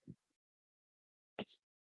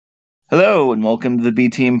Hello and welcome to the B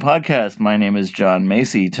Team podcast. My name is John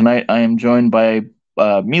Macy. Tonight I am joined by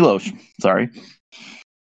Milos. Sorry,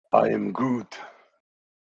 I am Groot.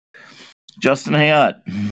 Justin Hayat,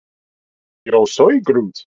 Yo soy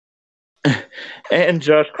Groot. and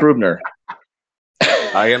Josh Krubner.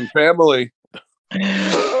 I am family.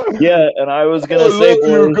 Yeah, and I was gonna say,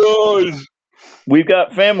 boys, we've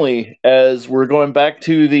got family as we're going back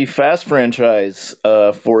to the Fast franchise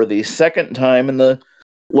for the second time in the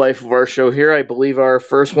life of our show here. I believe our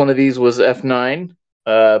first one of these was F9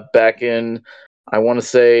 back in, I want to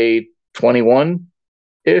say,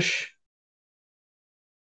 21-ish.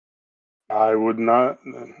 I would not.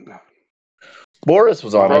 Boris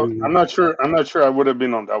was on it. I'm not sure. I'm not sure I would have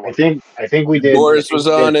been on that one. I think we did. Boris was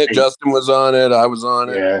on it. Fate. Justin was on it. I was on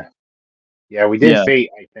it. Yeah, we did Yeah. Fate.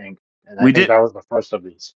 I think. And I We think did. that was the first of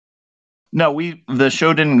these. No, the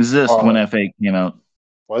show didn't exist when F8 came out.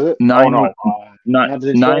 Was it? Nine no. Nine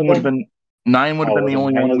would have been the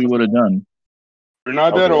only one we would have done. We're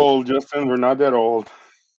not that old, Justin. We're not that old.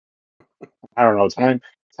 I don't know. Time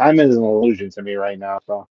is an illusion to me right now.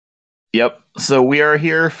 So. Yep. So we are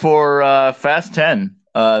here for Fast 10.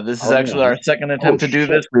 This is actually our second attempt to do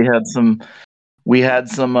this. We had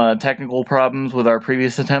some technical problems with our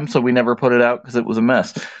previous attempt, so we never put it out because it was a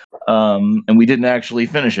mess, and we didn't actually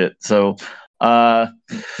finish it. So yeah,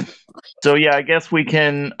 I guess we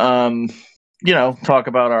can talk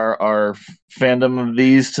about our fandom of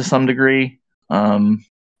these to some degree.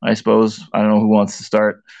 I suppose. I don't know who wants to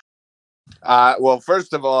start. Well,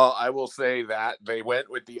 first of all, I will say that they went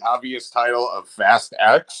with the obvious title of Fast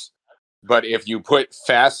X, but if you put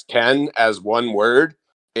Fast 10 as one word,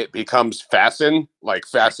 it becomes fasten, like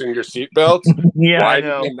fasten your seatbelts. Yeah, Why I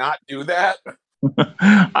know. did they not do that?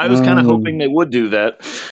 I was kind of hoping they would do that.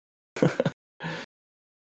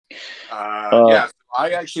 Yeah, so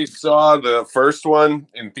I actually saw the first one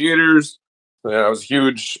in theaters. I was a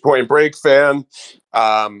huge Point Break fan.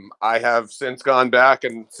 I have since gone back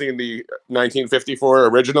and seen the 1954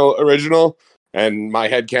 original, and my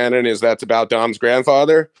headcanon is that's about Dom's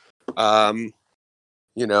grandfather. I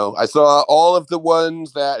saw all of the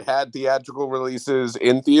ones that had theatrical releases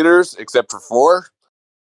in theaters except for 4,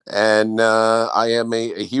 and I am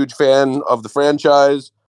a huge fan of the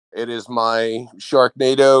franchise. It is my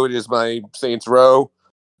Sharknado. It is my Saints Row.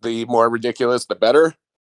 The more ridiculous, the better.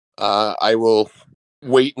 I will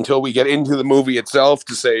wait until we get into the movie itself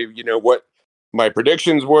to say, what my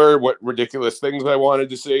predictions were, what ridiculous things I wanted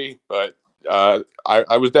to see. But I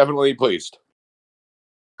was definitely pleased.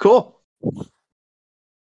 Cool.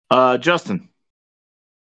 Justin.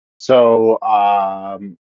 So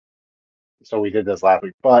we did this last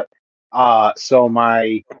week, but so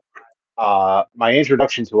my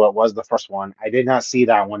introduction to it was the first one. I did not see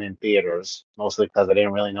that one in theaters, mostly because I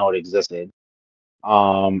didn't really know it existed.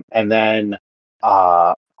 And then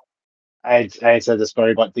I had said the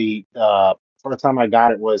story, but the first time I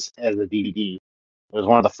got it was as a DVD. It was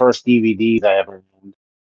one of the first DVDs I ever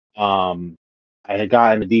owned. I had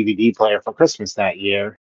gotten a DVD player for Christmas that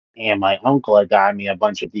year, and my uncle had gotten me a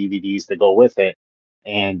bunch of DVDs to go with it,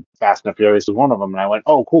 and Fast and the Furious was one of them. And I went,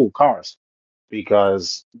 "Oh, cool, cars,"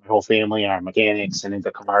 because my whole family are mechanics and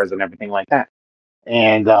into cars and everything like that.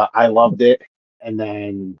 And I loved it. And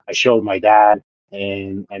then I showed my dad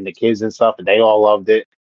and the kids and stuff, and they all loved it.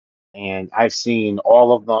 And I've seen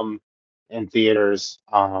all of them in theaters,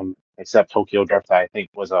 except Tokyo Drift. I think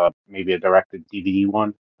was maybe a directed DVD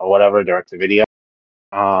one or whatever, direct to video.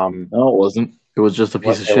 No, it wasn't. It was just a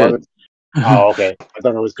piece of shit. Wasn't? Oh, okay. I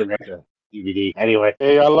thought it was direct to DVD. Anyway.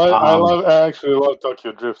 Hey, I actually love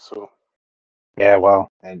Tokyo Drift. So. Yeah, well,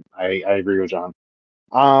 and I agree with John.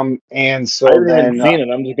 And so I haven't even seen it.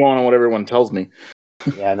 I'm just going on what everyone tells me.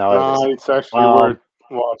 Yeah, no, it's actually worth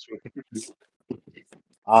watching.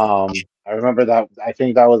 I remember that. I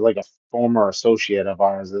think that was like a former associate of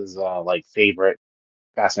ours' like favorite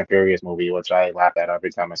Fast and Furious movie, which I laughed at every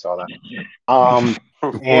time I saw that.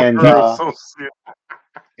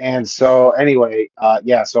 And so anyway,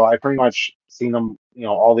 yeah. So I pretty much seen them,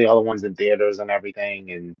 all the other ones in theaters and everything,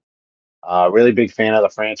 and really big fan of the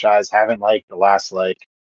franchise. Haven't liked the last I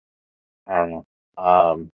don't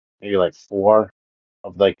know, maybe like 4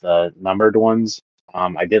 of like the numbered ones.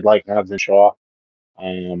 I did like Hobbs and Shaw.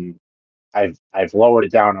 I've lowered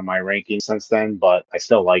it down on my ranking since then, but I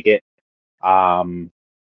still like it.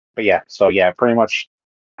 But yeah, so yeah, pretty much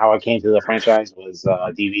how I came to the franchise was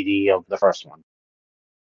a DVD of the first one.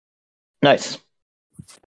 Nice.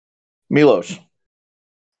 Milos.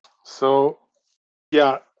 So,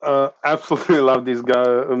 yeah, absolutely love these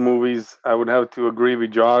movies. I would have to agree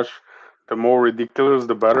with Josh. The more ridiculous,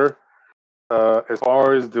 the better. as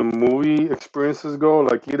far as the movie experiences go,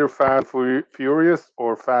 like either Furious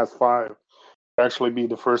or Fast Five. Actually, be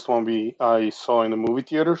the first one I saw in the movie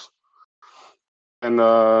theaters, and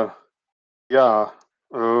yeah,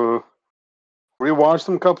 uh, rewatched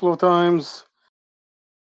them a couple of times.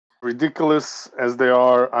 Ridiculous as they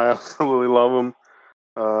are, I absolutely love them.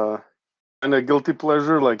 And a guilty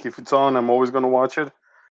pleasure, like if it's on, I'm always gonna watch it,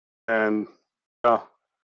 and yeah,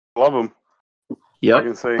 love them. Yep. I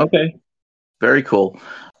can say. Okay. Very cool.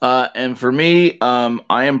 And for me,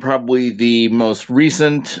 I am probably the most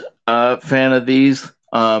recent fan of these.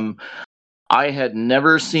 I had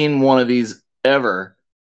never seen one of these ever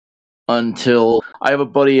until I have a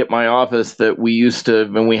buddy at my office that we used to,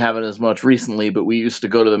 and we haven't as much recently, but we used to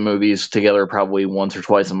go to the movies together probably once or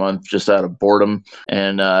twice a month just out of boredom.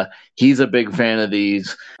 And he's a big fan of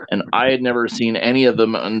these, and I had never seen any of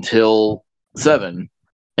them until Seven.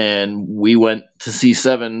 And we went to see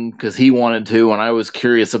Seven because he wanted to, and I was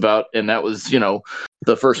curious about, and that was,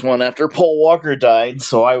 the first one after Paul Walker died.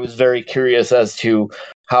 So I was very curious as to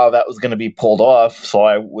how that was going to be pulled off. So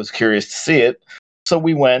I was curious to see it. So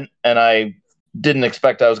we went, and I didn't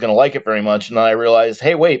expect I was going to like it very much. And then I realized,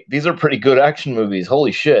 hey, wait, these are pretty good action movies.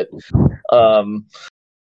 Holy shit.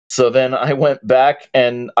 So then I went back,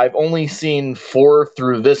 and I've only seen 4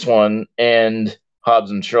 through this one and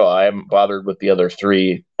Hobbs and Shaw. I haven't bothered with the other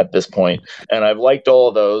 3 at this point. And I've liked all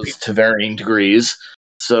of those to varying degrees.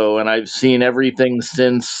 So, and I've seen everything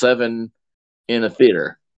since 7 in a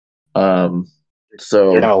theater.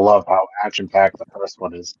 So You're gonna love how action-packed the first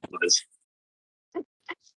one is.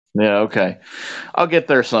 Yeah, okay. I'll get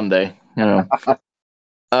there someday.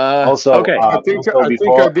 Also, okay. I think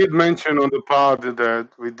before, I did mention on the pod that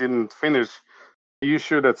we didn't finish. You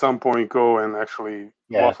should at some point go and actually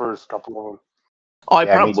watch first couple of them. Oh, I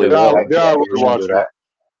probably will. Yeah, we'll watch that.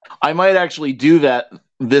 I might actually do that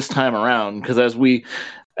this time around because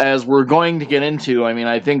as we're going to get into, I mean,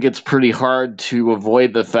 I think it's pretty hard to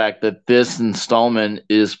avoid the fact that this installment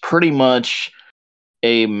is pretty much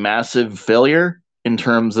a massive failure in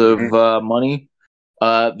terms of money.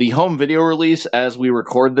 The home video release, as we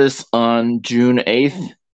record this on June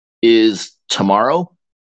 8th, is tomorrow.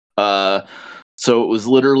 So it was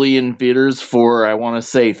literally in theaters for, I want to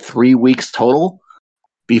say, 3 weeks total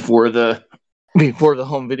before the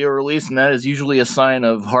home video release, and that is usually a sign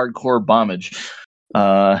of hardcore bombage.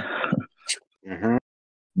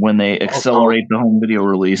 When they accelerate the home video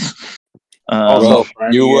release.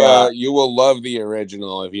 You will love the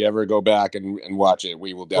original if you ever go back and watch it.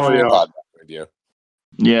 We will definitely pod back with you.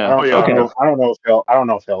 Yeah. I don't know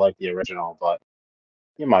if he'll like the original, but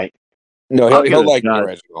he might. No, he'll like the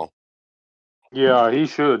original. Yeah, he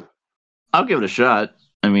should. I'll give it a shot.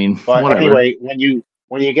 I mean, but whatever. Anyway,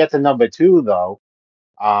 when you get to number 2, though,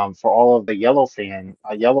 for all of the Yellowstone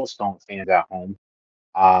fans at home,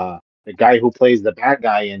 the guy who plays the bad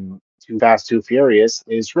guy in Too Fast, Too Furious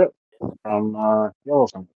is Rip from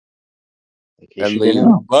Yellowstone. And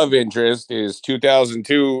the love interest is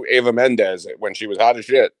 2002 Ava Mendes when she was hot as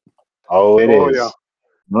shit. Oh, it is. Yeah.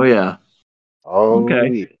 Oh, yeah. Oh, okay.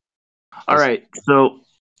 Yeah. All right.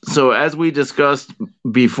 So as we discussed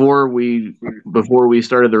before we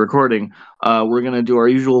started the recording, we're gonna do our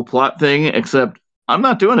usual plot thing, except I'm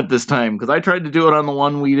not doing it this time because I tried to do it on the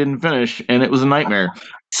one we didn't finish, and it was a nightmare.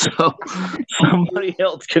 So somebody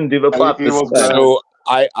else can do the plot this time. So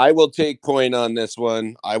I will take point on this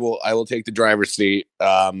one. I will take the driver's seat.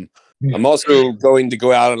 I'm also going to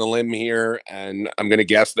go out on a limb here, and I'm going to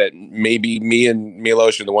guess that maybe me and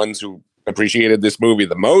Milos are the ones who appreciated this movie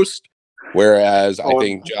the most, whereas I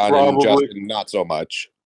think John and Justin not so much.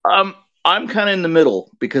 I'm kind of in the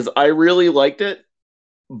middle because I really liked it,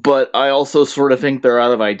 but I also sort of think they're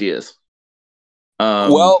out of ideas.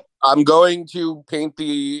 Well, I'm going to paint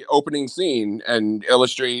the opening scene and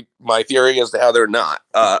illustrate my theory as to how they're not.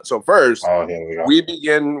 So first, we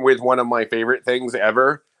begin with one of my favorite things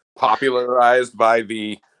ever, popularized by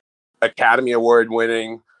the Academy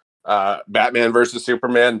Award-winning Batman vs.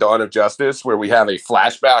 Superman: Dawn of Justice, where we have a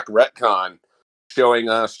flashback retcon showing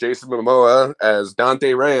us Jason Momoa as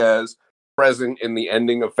Dante Reyes present in the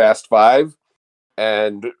ending of Fast 5.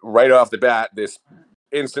 And right off the bat, this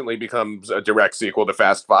instantly becomes a direct sequel to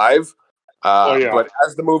Fast 5. But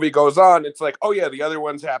as the movie goes on, it's like, oh yeah, the other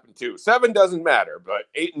ones happen too. 7 doesn't matter, but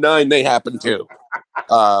 8 and 9, they happen too.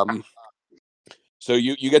 So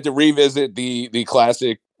you get to revisit the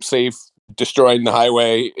classic safe destroying the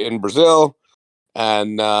highway in Brazil.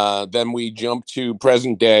 And then we jump to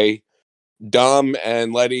present day. Dom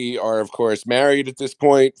and Letty are, of course, married at this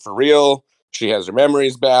point, for real. She has her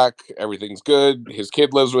memories back. Everything's good. His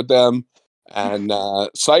kid lives with them. And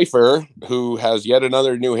Cypher, who has yet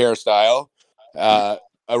another new hairstyle,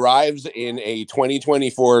 arrives in a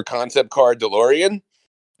 2024 concept car DeLorean.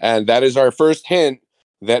 And that is our first hint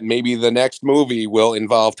that maybe the next movie will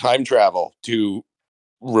involve time travel to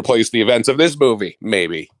replace the events of this movie,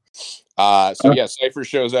 maybe. Cypher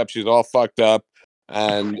shows up. She's all fucked up.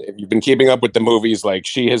 And if you've been keeping up with the movies, like,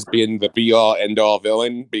 she has been the be-all, end-all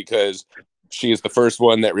villain because she is the first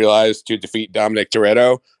one that realized to defeat Dominic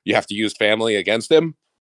Toretto, you have to use family against him.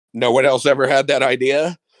 No one else ever had that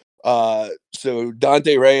idea. So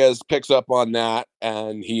Dante Reyes picks up on that,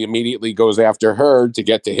 and he immediately goes after her to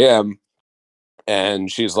get to him.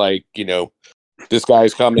 And she's like, this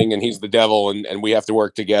guy's coming and he's the devil, and we have to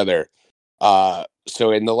work together.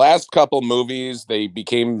 So in the last couple movies, they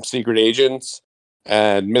became secret agents,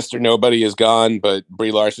 and Mr. Nobody is gone, but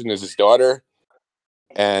Brie Larson is his daughter.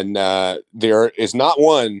 And there is not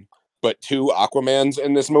one, but two Aquamans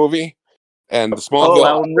in this movie. And the Smallville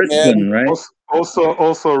Alan Richardson, right? Also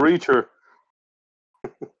Reacher. He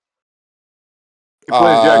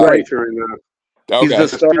plays Jack Reacher in the. Okay.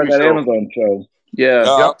 He's the star of that Amazon show.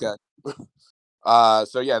 Yeah. Okay.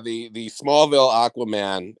 The Smallville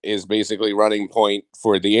Aquaman is basically running point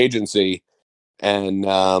for the agency, and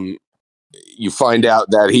you find out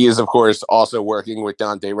that he is, of course, also working with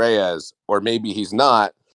Dante Reyes, or maybe he's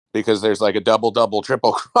not, because there's like a double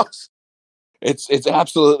triple cross. It's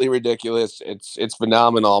absolutely ridiculous. It's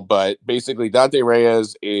phenomenal, but basically Dante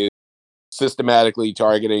Reyes is systematically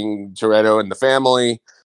targeting Toretto and the family,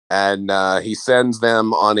 and he sends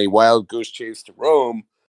them on a wild goose chase to Rome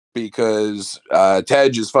because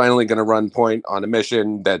Tej is finally going to run point on a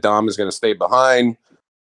mission that Dom is going to stay behind.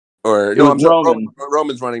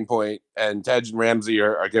 Roman's running point, and Tej and Ramsey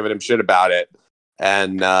are giving him shit about it.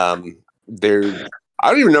 And I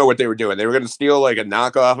don't even know what they were doing. They were going to steal like a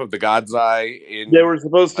knockoff of the God's Eye. They were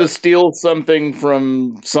supposed to steal something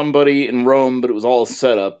from somebody in Rome, but it was all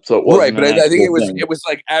set up, so it wasn't. Right, but I think it was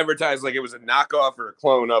like advertised like it was a knockoff or a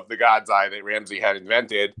clone of the God's Eye that Ramsey had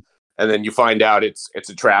invented, and then you find out it's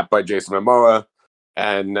a trap by Jason Momoa,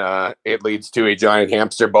 and it leads to a giant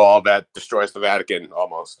hamster ball that destroys the Vatican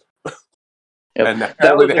almost. Yep. And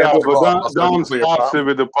Dom stops it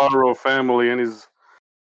with the power of family and his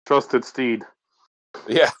trusted steed.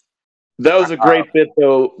 Yeah. That was a great bit,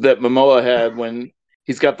 though, that Momoa had when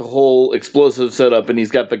he's got the whole explosive set up and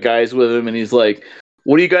he's got the guys with him and he's like,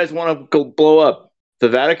 what do you guys want to go blow up? The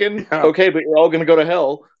Vatican? Yeah. Okay, but you're all going to go to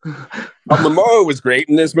hell. Momoa was great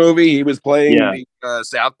in this movie. He was playing the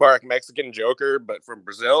South Park Mexican Joker, but from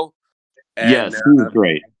Brazil. And, yes, he was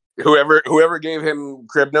great. Whoever gave him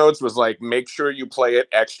crib notes was like, make sure you play it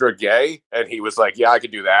extra gay. And he was like, yeah, I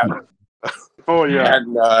could do that. Oh, yeah.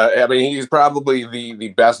 And he's probably the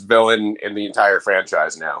best villain in the entire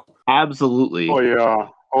franchise now. Absolutely. Oh,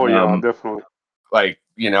 yeah, definitely. Like,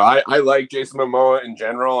 I like Jason Momoa in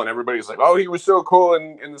general, and everybody's like, oh, he was so cool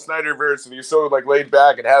in the Snyderverse, and he's so like laid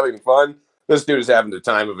back and having fun. This dude is having the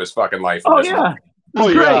time of his fucking life. Oh, yeah.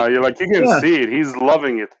 Yeah, you're like, you can see it. He's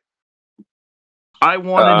loving it. I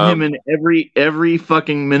wanted him in every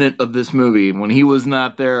fucking minute of this movie. When he was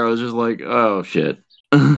not there, I was just like, oh, shit.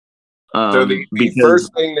 So the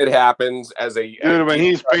first thing that happens as when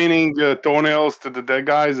he's painting the toenails to the dead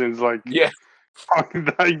guys, and it's like, yeah,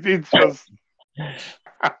 it's just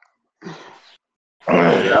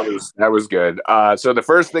that was good. So the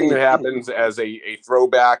first thing that happens as a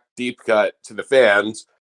throwback deep cut to the fans,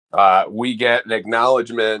 we get an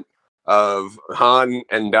acknowledgement of Han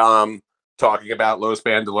and Dom talking about Los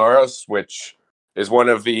Bandoleros, which is one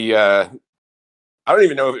of the I don't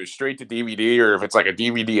even know if it was straight to DVD or if it's like a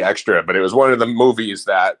DVD extra, but it was one of the movies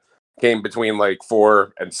that came between like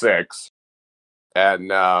 4 and 6.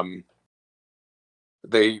 And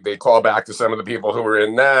they call back to some of the people who were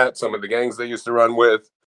in that, some of the gangs they used to run with.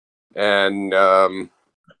 And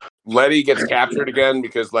Letty gets captured again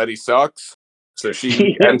because Letty sucks. So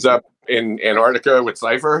she ends up in Antarctica with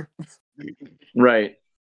Cypher. Right.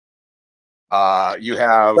 You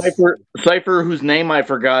have Cypher, whose name I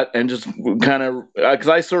forgot, and just kind of because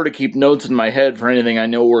I sort of keep notes in my head for anything I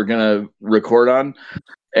know we're gonna record on,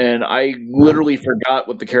 and I literally forgot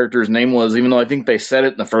what the character's name was, even though I think they said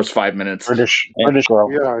it in the first 5 minutes. British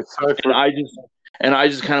girl. Yeah, it's Cypher. And I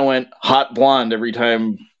just kind of went hot blonde every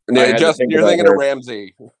time. Yeah, you're thinking of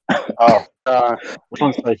Ramsey. Oh, which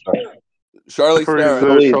one's Cypher? Charlize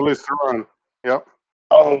Theron. Yep.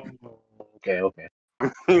 Oh, okay.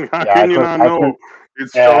 How can you not know?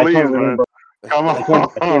 It's Charlize, man. Come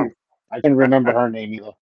on. I can remember her name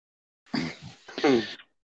either.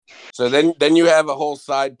 So then you have a whole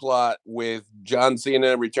side plot with John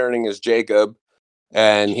Cena returning as Jacob,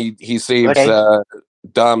 and he saves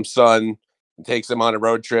Dom's son, takes him on a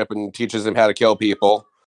road trip, and teaches him how to kill people.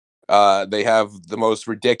 They have the most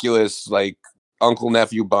ridiculous like uncle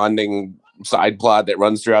nephew bonding side plot that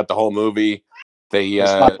runs throughout the whole movie. They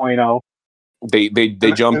It's 5.0.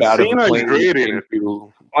 they jump And out of a Cena is plane great in it.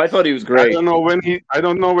 into. I thought he was I great. don't know when he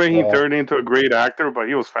Yeah. turned into a great actor, but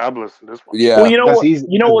he was fabulous in this one. Well, Yeah, you know Because what?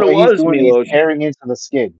 You know what it he's was, doing, he's Milos. tearing into the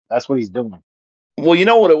skid. That's what he's doing. Well, you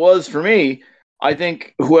know what it was for me. I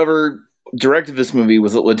think whoever directed this movie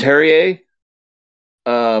was it Leterrier.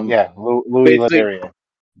 Yeah, Louis Basically, Leterrier.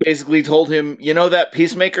 basically told him, you know that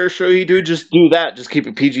Peacemaker show you do, just do that. Just keep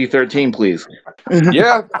it PG-13, please.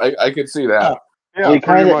 yeah, I could see that. Yeah, Well, he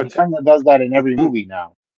pretty kind much. of does that in every movie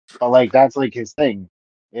now. But like that's like his thing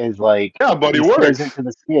is like Yeah, but he it tears works. into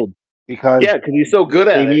the skid because Yeah, because he's so good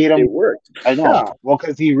they at it. made him. It worked. I know. Yeah. Well,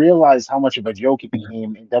 because he realized how much of a joke he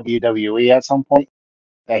became in WWE at some point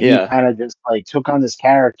that he Yeah. kind of just like took on this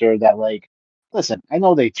character that like, listen, I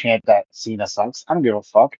know they chant that Cena sucks. I don't give a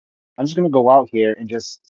fuck. I'm just gonna go out here and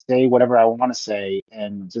just say whatever I want to say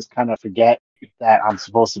and just kind of forget that I'm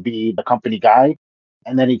supposed to be the company guy.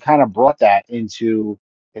 And then he kind of brought that into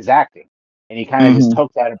his acting. And he kind of just Hmm.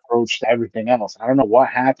 took that approach to everything else. I don't know what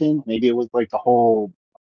happened. Maybe it was like the whole,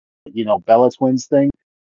 Bella Twins thing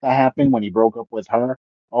that happened when he broke up with her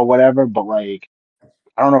or whatever. But like,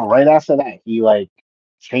 I don't know. Right after that, he like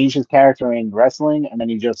changed his character in wrestling, and then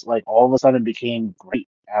he just like all of a sudden became great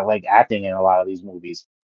at like acting in a lot of these movies,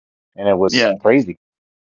 and it was Yeah. crazy.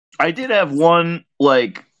 I did have one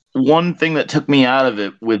thing that took me out of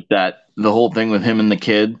it with the whole thing with him and the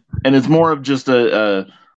kid, and it's more of just the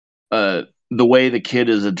way the kid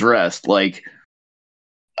is addressed. Like,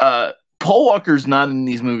 Paul Walker's not in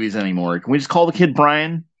these movies anymore. Can we just call the kid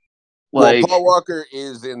Brian? Well, Like, Paul Walker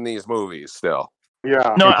is in these movies still.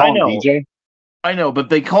 Yeah. no, They I call him know. BJ. I know, but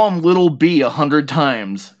they call him Little B 100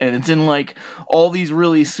 times, and it's in like all these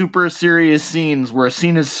really super serious scenes where a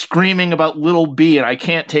scene is screaming about Little B, and I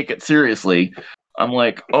can't take it seriously. I'm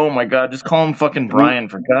like, oh my god, just call him fucking I mean, Brian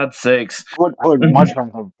for God's sakes. I would much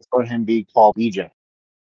prefer him be called BJ. Is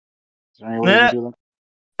there any way you can Nah. do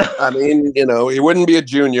that? I mean, he wouldn't be a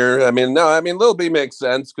junior. I mean, no, I mean, Lil B makes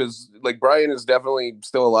sense because like Brian is definitely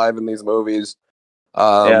still alive in these movies.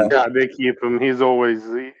 Yeah. Yeah, they keep him. They always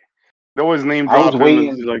name I was drop him, and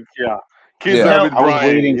waiting. he's like, yeah, kids Yeah. are Now, with I was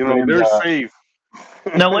Brian. waiting for him They're to. safe.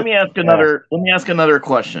 now Yeah. let me ask another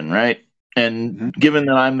question, right? And Mhm. given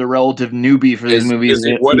that I'm the relative newbie for these movies, Is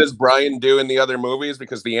it what does Brian do in the other movies?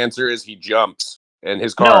 Because the answer is he jumps in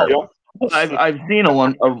his car. no, I've seen a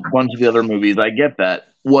bunch of the other movies. I get that.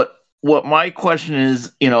 What my question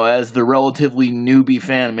is, as the relatively newbie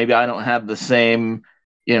fan, maybe I don't have the same,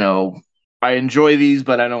 I enjoy these,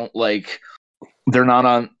 but I don't like they're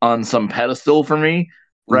not on some pedestal for me,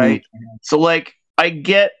 right? So like I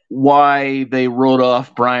get why they wrote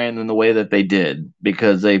off Brian in the way that they did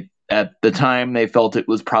because they at the time they felt it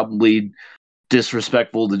was probably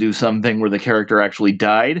disrespectful to do something where the character actually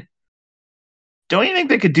died. Don't you think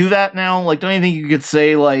they could do that now? Like, don't you think you could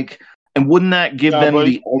say like, and wouldn't that give Yeah, them but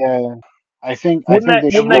the? Yeah. I Wouldn't think that they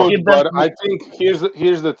it should wouldn't that go. would. give them? But I think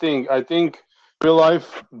here's the thing. I think real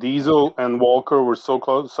life Diesel and Walker were so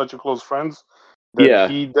close, such a close friends that Yeah,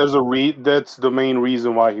 that's the main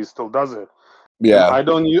reason why he still does it. And Yeah. I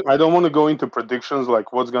don't want to go into predictions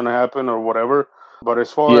like what's gonna happen or whatever. But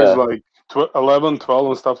as far as yeah. like 11, 12,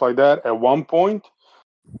 and stuff like that, at one point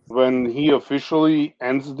when he officially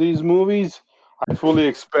ends these movies, I fully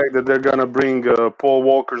expect that they're gonna bring Paul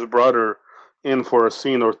Walker's brother in for a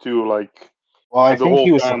scene or two, like Well, I the think whole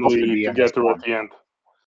he was supposed to family be in this together at one. the end.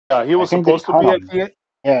 Yeah, he I was think they supposed to cut be at him. the end.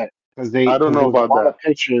 Yeah, because I don't there know was a about lot that. of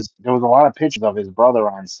pictures. There was a lot of pictures of his brother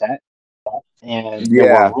on set, and there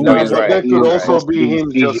were Yeah. No, Yeah, he's rumors but that right. that he could He's was right. also supposed to be be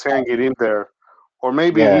him just CGI. hanging in there, or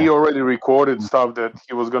maybe he Yeah, already recorded stuff that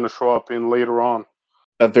he was gonna show up in later on.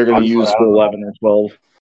 That they're going to possibly. use I for don't know. 11 or 12.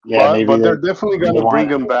 Yeah, maybe But they're definitely they gonna bring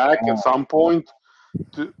want. him back I at don't some point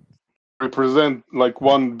to represent like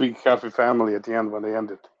one big happy family at the end when they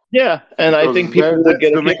end it. Yeah, and I think Because people would that's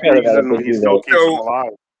get a the kick main out of that if reason they he do still that. keeps him So,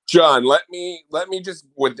 alive. John, let me just,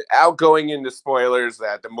 without going into spoilers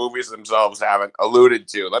that the movies themselves haven't alluded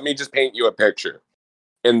to, let me just paint you a picture.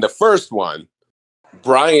 In the first one,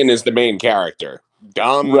 Brian is the main character.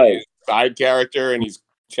 Dom Right. is side character, and he's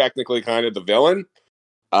technically kind of the villain.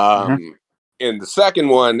 know. In the second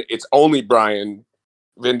one, it's only Brian.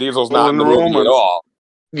 Vin Diesel's Well, not in in the movie at Roman, all.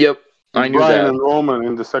 Yep. it's I knew Brian that. and Roman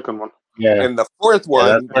in the second one. Yeah, In the fourth yeah,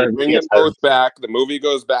 that's one, they where it bring them gets both heavy. back. The movie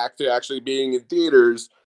goes back to actually being in theaters,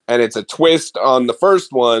 and it's a twist on the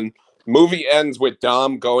first one. Movie ends with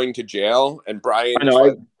Dom going to jail, and Brian I is know.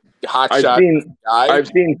 like hot I've shot seen. guy. I've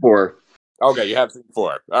seen 4. Okay, you have seen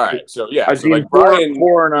four. All right, so yeah, I've so like seen four Brian,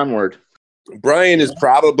 and onward. Brian is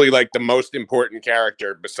probably like the most important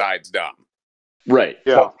character besides Dom. Right.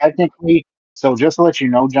 Yeah. So technically, so just to let you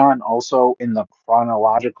know, John, also in the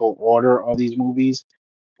chronological order of these movies,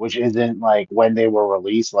 which isn't like when they were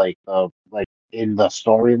released, like in the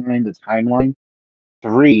storyline, the timeline,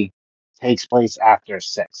 3 takes place after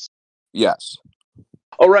 6. Yes.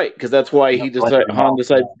 Oh, right, because that's why Just to let you Han know.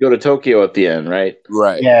 decides to go to Tokyo at the end, right?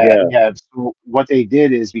 Right. Yeah. So what they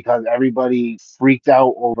did is because everybody freaked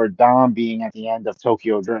out over Dom being at the end of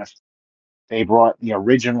Tokyo Drift, they brought the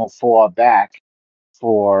original 4 back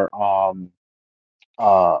for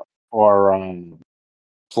uh for uh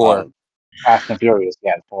 4. Fast and Furious,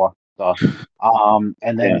 yeah, 4. So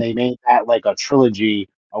and then Yeah. they made that like a trilogy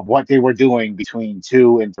of what they were doing between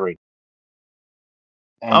 2 and 3.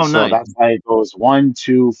 And Oh, so nice. that's why it goes 1,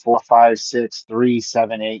 2, 4, 5, 6, 3,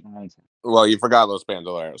 7, 8, 9, 10. Well, you forgot Los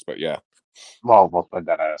Bandoleros, but yeah. Well, we'll put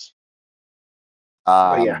that as.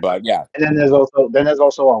 But yeah. And then there's also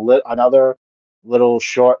another little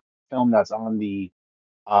short film that's on the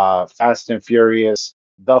Fast and Furious,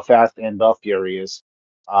 The Fast and the Furious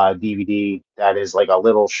DVD that is like a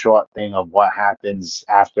little short thing of what happens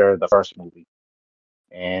after the first movie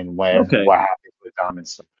and Okay. what happens with Dom and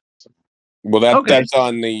stuff. Well, that's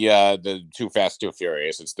on the Too Fast, Too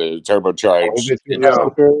Furious. It's the turbocharged. Is it Too Yeah. Fast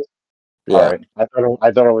and Furious? Yeah. All right.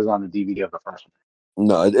 I thought it was on the DVD of the first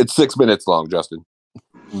No, it's 6 minutes long, Justin.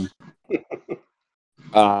 one.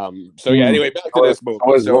 So yeah, anyway, back to this movie.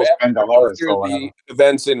 So after the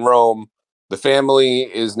events in Rome, the family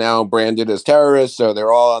is now branded as terrorists, so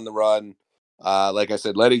they're all on the run. Like I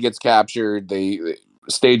said, Letty gets captured. They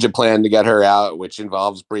stage a plan to get her out, which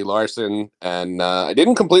involves Brie Larson, and I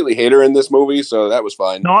didn't completely hate her in this movie, so that was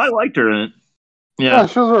fine. No, I liked her in it. Yeah,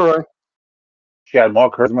 she was alright. She had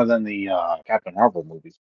more charisma than the Captain Marvel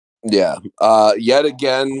movies. Yeah. Yet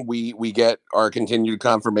again, we get our continued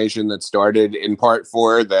confirmation that started in part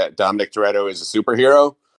 4 that Dominic Toretto is a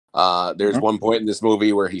superhero. There's one point in this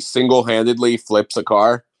movie where he single-handedly flips a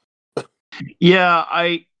car. Yeah,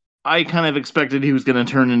 I kind of expected he was going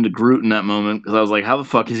to turn into Groot in that moment because I was like, how the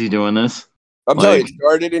fuck is he doing this? I'm telling you, it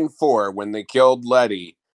started in 4 when they killed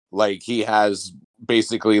Letty. Like, he has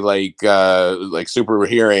basically like super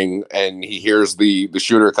hearing, and he hears the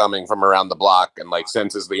shooter coming from around the block and like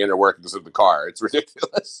senses the inner workings of the car. It's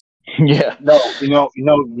ridiculous. Yeah. No, you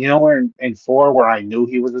know where in 4 where I knew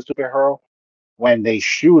he was a superhero? When they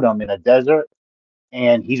shoot him in a desert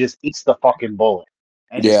and he just eats the fucking bullet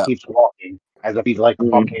and just keeps walking as if he's like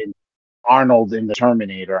fucking Arnold in the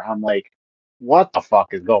Terminator. I'm like, what the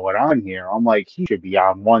fuck is going on here? I'm like, he should be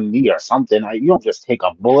on one knee or something. You don't just take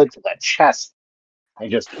a bullet to the chest and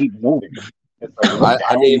just keep moving. It's like, what the I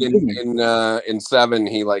hell mean, are you doing? in 7,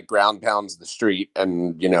 he like ground pounds the street,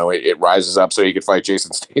 and it rises up so he could fight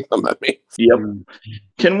Jason Statham. I mean, yep.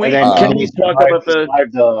 Can we talk about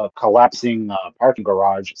the collapsing parking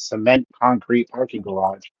garage, cement concrete parking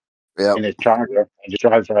garage, in his Charger, and just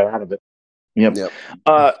drives right out of it. Yep.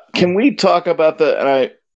 Can we talk about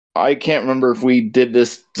and I can't remember if we did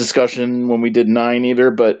this discussion when we did 9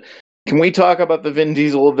 either, but can we talk about the Vin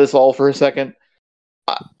Diesel of this all for a second?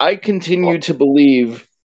 I continue to believe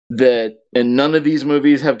that, and none of these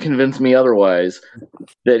movies have convinced me otherwise,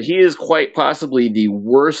 that he is quite possibly the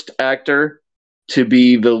worst actor to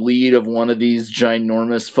be the lead of one of these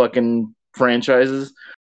ginormous fucking franchises.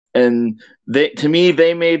 And to me,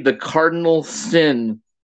 they made the cardinal sin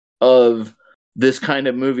of this kind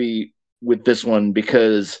of movie with this one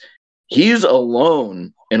because he's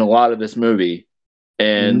alone in a lot of this movie.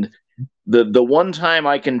 And the one time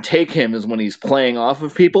I can take him is when he's playing off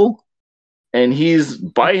of people, and he's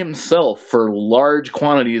by himself for large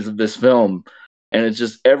quantities of this film. And it's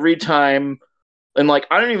just every time, and like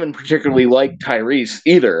I don't even particularly like Tyrese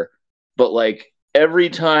either, but like every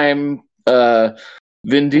time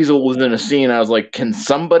Vin Diesel was in a scene, I was like, can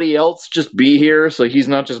somebody else just be here so he's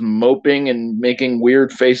not just moping and making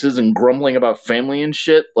weird faces and grumbling about family and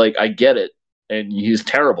shit? Like, I get it, and he's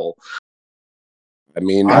terrible. I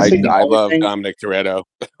mean, honestly, I love Dominic Toretto.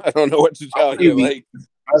 I don't know what to tell you. Like,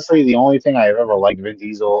 honestly, the only thing I've ever liked Vin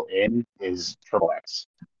Diesel in is Triple X.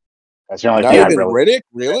 That's the only thing I've really. Riddick,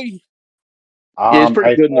 really? Yeah, he's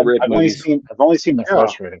pretty good in the Riddick movies. I've only seen the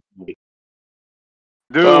first Riddick movie.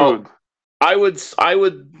 Dude, I would.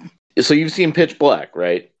 So you've seen Pitch Black,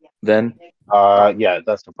 right? Then. Yeah,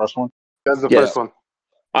 that's the first one. That's the first one.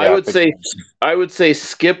 I would say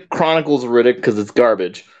skip Chronicles of Riddick because it's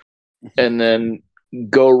garbage, and then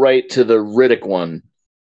go right to the Riddick one.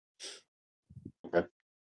 Okay.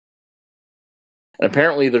 And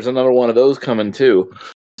apparently, there's another one of those coming too.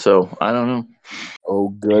 So I don't know. Oh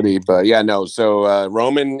goody, but yeah, no. So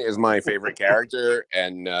Roman is my favorite character,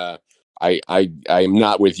 and I am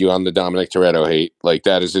not with you on the Dominic Toretto hate. Like,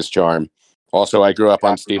 that is his charm. Also, I grew up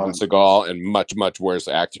on Steven Seagal and much worse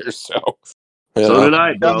actors. So, so did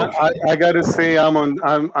I, bro. I gotta say,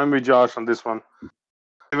 I'm with Josh on this one.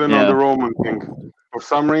 Even on the Roman thing, for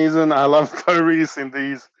some reason, I love Tyrese in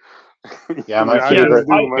these. Yeah, my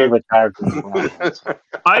favorite character.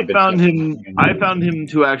 I found him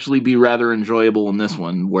to actually be rather enjoyable in this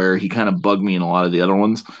one, where he kind of bugged me in a lot of the other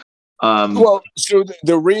ones. Well, so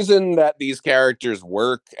the reason that these characters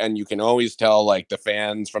work, and you can always tell, like, the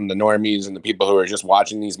fans from the normies and the people who are just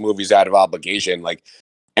watching these movies out of obligation, like,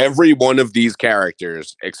 every one of these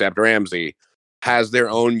characters, except Ramsey, has their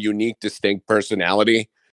own unique, distinct personality.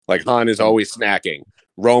 Like, Han is always snacking.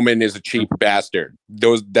 Roman is a cheap bastard.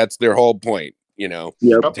 That's their whole point, you know.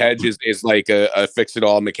 Yep. Tej is like a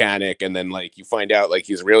fix-it-all mechanic, and then, like, you find out, like,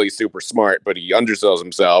 he's really super smart, but he undersells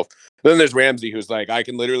himself. Then there's Ramsey, who's like, I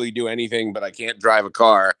can literally do anything, but I can't drive a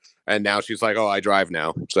car. And now she's like, oh, I drive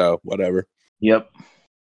now. So whatever. Yep.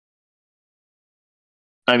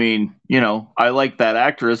 I mean, I like that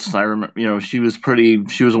actress. I remember, she was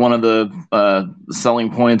one of the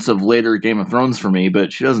selling points of later Game of Thrones for me,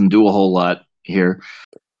 but she doesn't do a whole lot here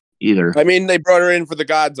either. I mean, they brought her in for the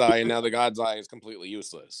God's Eye, and now the God's Eye is completely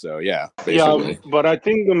useless. So, yeah, basically. Yeah, but I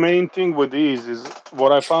think the main thing with these is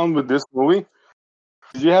what I found with this movie.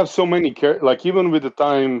 You have so many characters, like, even with the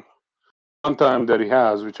time that he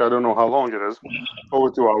has, which I don't know how long it is,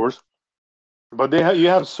 over 2 hours. But you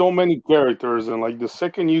have so many characters, and, like, the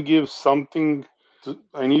second you give something,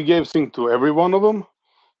 and you gave something to every one of them,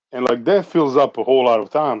 and, like, that fills up a whole lot of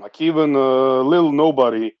time. Like, even little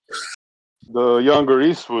nobody, the younger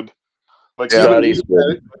Eastwood, like,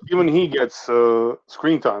 even he gets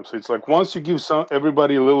screen time. So it's like, once you give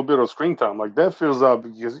everybody a little bit of screen time, like, that fills up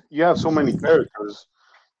because you have so many characters.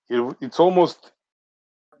 It's almost,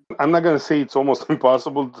 I'm not going to say it's almost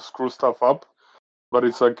impossible to screw stuff up, but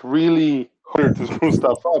it's, like, really hard to screw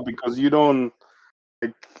stuff up because you don't,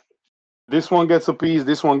 like, this one gets a piece,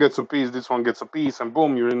 this one gets a piece, this one gets a piece, and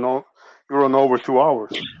boom, you're on over 2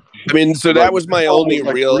 hours. I mean, so that was my only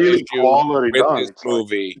real issue with done. this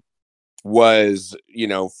movie was,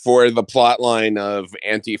 for the plot line of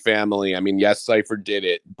anti-family. I mean, yes, Cypher did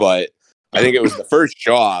it, but I think it was the first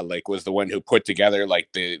Shaw, like, was the one who put together, like,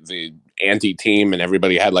 the anti-team, and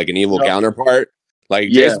everybody had, like, an evil counterpart.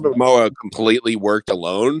 Like, Jason Momoa completely worked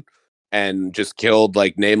alone and just killed,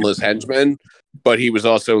 like, nameless henchmen, but he was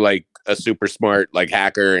also, like, a super smart, like,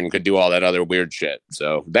 hacker and could do all that other weird shit.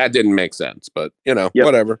 So that didn't make sense, but,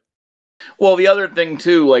 whatever. Well, the other thing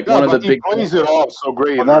too, like, one of the big plays it off so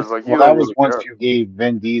great. Well, that was once you gave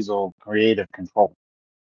Vin Diesel creative control.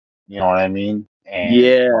 You know what I mean? And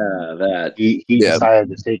that he decided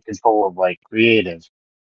to take control of, like, creative.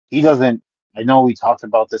 He doesn't. I know we talked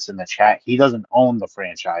about this in the chat. He doesn't own the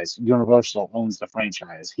franchise. Universal owns the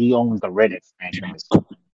franchise. He owns the Reddit franchise.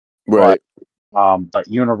 Right. But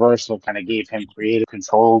Universal kind of gave him creative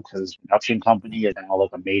control because his production company is now, like,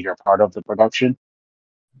 a major part of the production.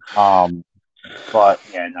 But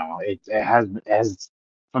yeah, no, it has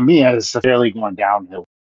for me, it has severely gone downhill,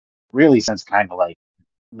 really, since kind of, like,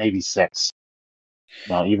 maybe 6.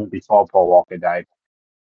 Even before Paul Walker died.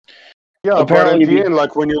 Yeah, apparently, but at the end,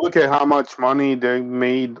 like, when you look at how much money they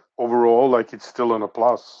made overall, like, it's still in a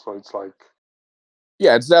plus. So it's like,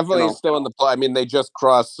 yeah, it's definitely still in the plus. I mean, they just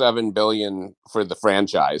crossed $7 billion for the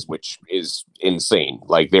franchise, which is insane.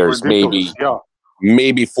 Like, there's maybe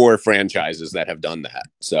 4 franchises that have done that.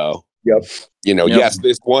 So, yes,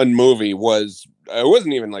 this one movie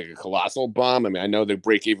wasn't even like a colossal bomb. I mean, I know the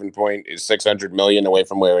break-even point is 600 million away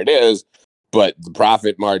from where it is, but the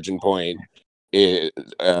profit margin point is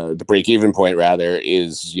the break-even point rather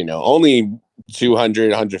is only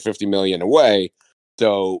 150 million away.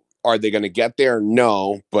 So are they going to get there?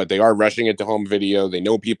 No, but they are rushing it to home video. They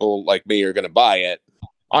know people like me are going to buy it.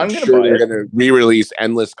 I'm sure they're going to re-release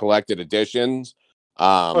endless collected editions.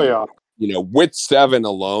 With 7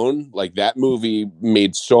 alone, like, that movie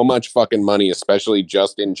made so much fucking money, especially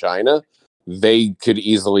just in China. They could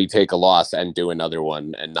easily take a loss and do another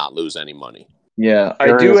one and not lose any money. Yeah,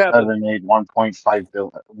 I do have 7 made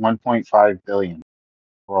 1.5 billion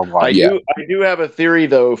worldwide. I do have a theory,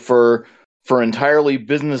 though, for entirely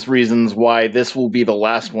business reasons why this will be the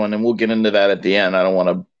last one, and we'll get into that at the end. I don't want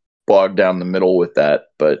to bog down the middle with that,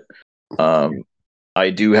 but I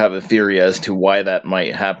do have a theory as to why that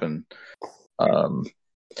might happen. But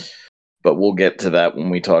we'll get to that when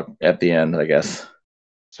we talk at the end, I guess.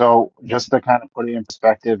 So just to kind of put it in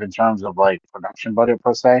perspective in terms of, like, production budget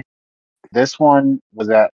per se, this one was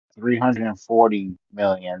at 340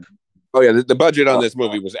 million. Oh yeah, the budget on this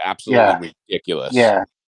movie was absolutely ridiculous. Yeah,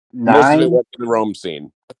 most of it was in the Rome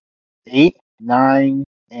scene. 8, 9,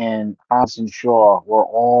 and Hobbs and Shaw were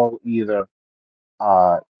all either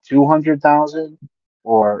 200,000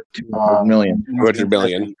 or 200 million. 200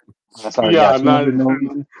 million. 250. Sorry, yeah, Yeah, 200 not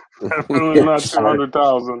million. definitely not Sorry,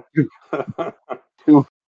 200,000. two,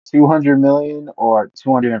 200 million or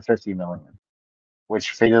 250 million,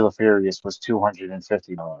 which Fate of the Furious was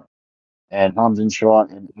 250 million. And Hobbs and Shaw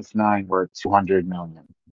and F9 were 200 million.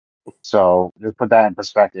 So just put that in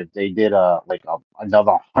perspective. They did another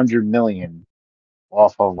 100 million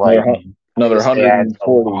off of Another, like another previous ads.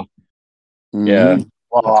 140. Yeah, Mhm.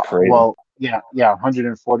 that's crazy. Yeah,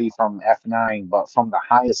 140 from F9, but from the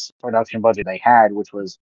highest production budget they had, which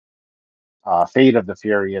was Fate of the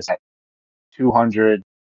Furious at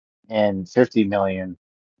 250 million,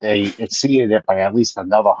 they exceeded it by at least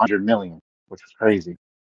another 100 million, which was crazy.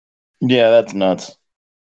 Yeah, that's nuts.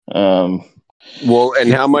 Well,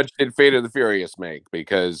 and how much did Fate of the Furious make?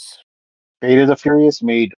 Because Fate of the Furious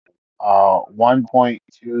made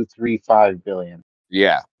 1.235 billion.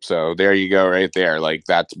 yeah, so there you go, right there. Like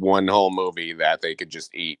that's one whole movie that they could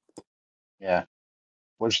just eat. Yeah,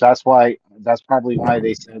 which that's probably why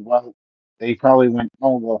they said, well, they probably went,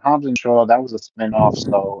 oh well, Hobbs and Shaw, that was a spin-off,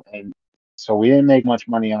 so we didn't make much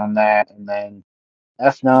money on that, and then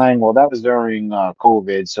F9, well, that was during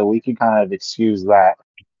COVID, so we can kind of excuse that.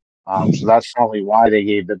 So that's probably why they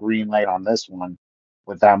gave the green light on this one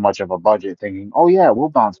with that much of a budget, thinking, oh yeah, we'll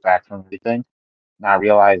bounce back from everything, not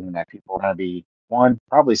realizing that people are gonna be, one,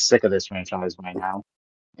 probably sick of this franchise by now,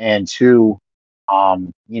 and two,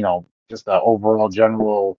 just the overall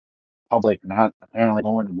general public not apparently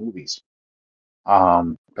going to movies.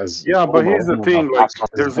 Because Yeah, but here's the overall the thing: like, box office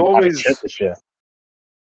has there's been kind of shit always, this year.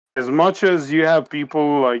 as much as you have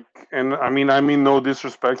people like, and I mean no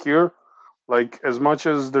disrespect here, like as much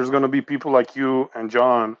as there's gonna be people like you and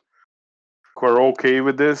John who are okay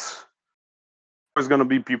with this, there's gonna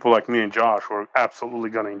be people like me and Josh who are absolutely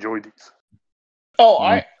gonna enjoy these. Oh,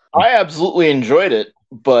 Mm. I absolutely enjoyed it,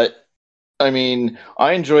 but I mean,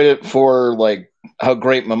 I enjoyed it for like how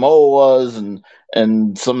great Momoa was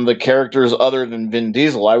and some of the characters other than Vin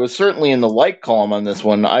Diesel. I was certainly in the like column on this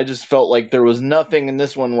one. I just felt like there was nothing in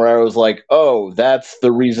this one where I was like, "Oh, that's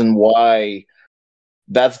the reason why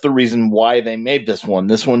they made this one."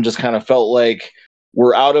 This one just kind of felt like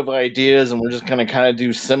we're out of ideas and we're just going to kind of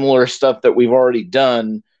do similar stuff that we've already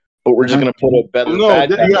done, but we're just Mhm. going to put a better No, bad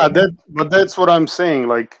guy yeah, in. but that's what I'm saying.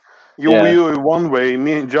 Like, you Yeah. view it one way,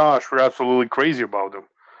 me and Josh were absolutely crazy about them.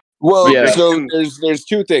 Well, But Yeah. they so can, there's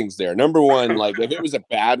two things there. Number one, like if it was a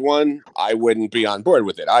bad one, I wouldn't be on board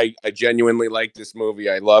with it. I genuinely liked this movie.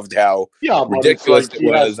 I loved how yeah, but it's ridiculous like it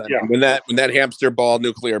he has, was. I mean, when that hamster ball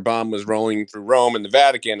nuclear bomb was rolling through Rome and the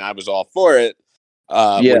Vatican, I was all for it.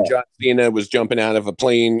 Yeah. When John Cena was jumping out of a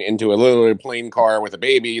plane into a little plane car with a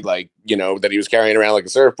baby, like that he was carrying around like a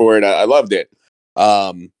surfboard, I loved it.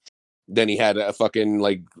 Then he had a fucking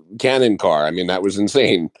like cannon car. I mean, that was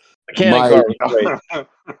insane. The cannon My car was great.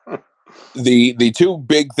 the two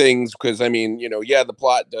big things, because I mean, yeah, the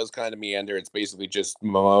plot does kind of meander. It's basically just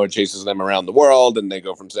Momoa chases them around the world and they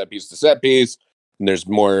go from set piece to set piece, and there's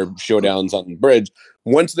more showdowns on the bridge.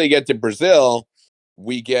 Once they get to Brazil,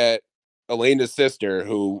 we get Elena's sister,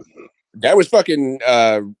 who that was fucking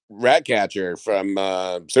Ratcatcher from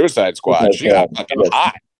Suicide Squad. She got fucking Yes.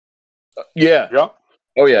 hot. Yeah. yeah,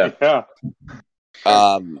 Oh yeah.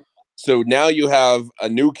 yeah. So now you have a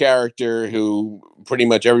new character who pretty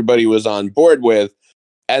much everybody was on board with,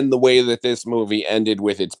 and the way that this movie ended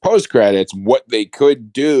with its post credits, what they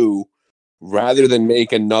could do rather than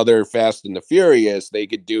make another Fast and the Furious, they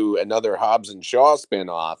could do another Hobbs and Shaw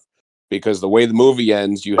spinoff, because the way the movie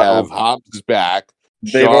ends, you have Well, Hobbs is back,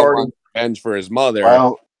 They've Shaw already wants revenge for his mother,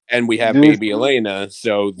 well, and we have news. baby Elena.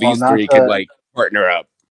 So Well, these three could like partner up.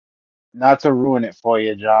 not to ruin it for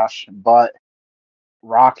you, Josh, but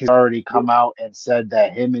Rock has already come out and said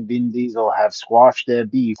that him and Vin Diesel have squashed their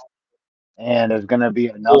beef, and there's gonna be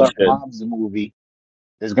another bullshit. Hobbs movie.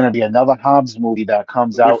 There's gonna be another Hobbs movie that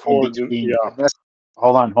comes out in Before the, between. yeah,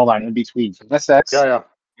 Hold on, in between Fast yeah, X yeah.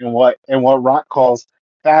 and what Rock calls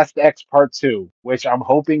Fast X Part Two, which I'm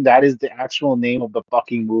hoping that is the actual name of the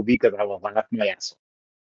fucking movie because I will laugh my ass.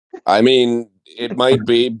 I mean, it might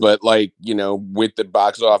be, but like, with the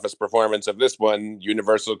box office performance of this one,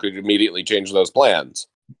 Universal could immediately change those plans.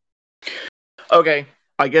 Okay.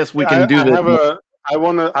 I guess we can Yeah, do I this. have a. I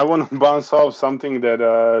wanna bounce off something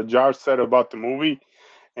that Josh said about the movie,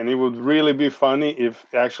 and it would really be funny if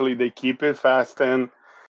actually they keep it Fast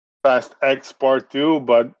X Part Two,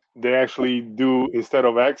 but they actually do, instead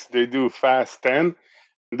of X, they do Fast 10,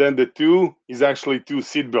 and then the two is actually two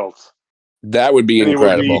seatbelts. That would be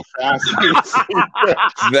incredible.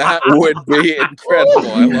 That would be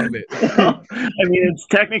incredible. I love it. I mean, it's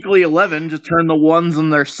technically 11. Just turn the ones on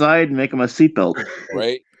their side and make them a seatbelt.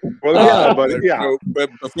 Right? Well, but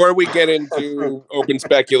before we get into open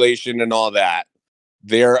speculation and all that,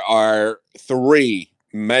 there are 3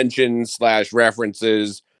 mentions /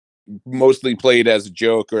 references, mostly played as a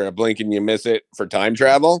joke or a blink and you miss it, for time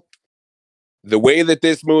travel. The way that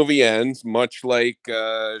this movie ends, much like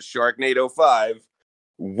Sharknado 5,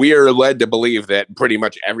 we're led to believe that pretty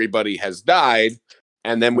much everybody has died.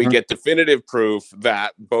 And then we get definitive proof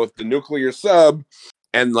that both the nuclear sub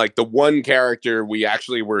and like the one character we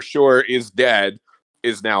actually were sure is dead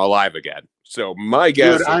is now alive again. So my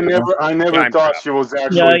guess, dude, I never thought she was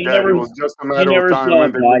actually dead. It was just a matter of time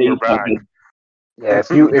when they bring her back. Yeah, if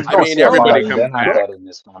you don't see everybody body, comes they're not back. dead in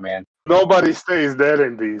this one, man. Nobody stays dead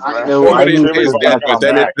in these, man. Nobody stays dead, but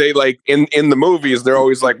then back. they like in the movies, they're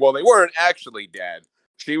always like, well, they weren't actually dead.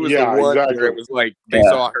 She was the one where it was like they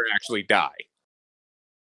saw her actually die.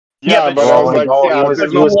 Yeah, but I was like,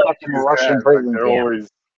 he was stuck in a Russian prison camp.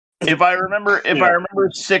 If I remember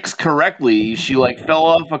 6 correctly, she like fell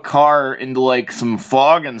off a car into like some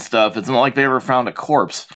fog and stuff. It's not like they ever found a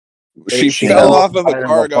corpse. She fell off of a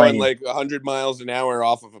car going like 100 miles an hour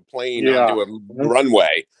off of a plane onto a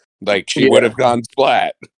runway. Like she would have gone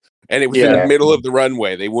splat. And it was in the middle of the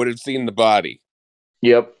runway. They would have seen the body.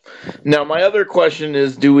 Yep. Now, my other question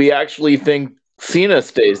is, do we actually think Cena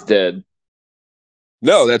stays dead?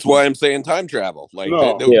 No, that's why I'm saying time travel. Like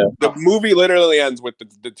the movie literally ends with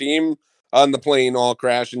the team on the plane all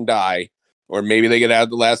crash and die. Or maybe they get out at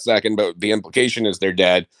the last second, but the implication is they're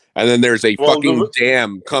dead. And then there's a fucking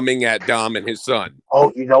dam coming at Dom and his son.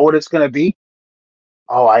 Oh, you know what it's going to be?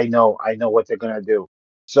 Oh, I know what they're going to do.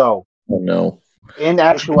 So, in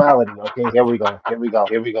actuality, okay, here we go.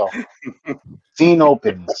 Scene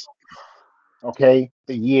opens. Okay,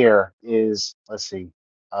 the year is, let's see.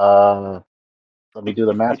 Let me do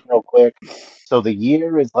the math real quick. So the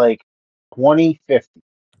year is like 2050.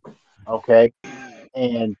 Okay,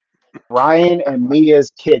 and Ryan and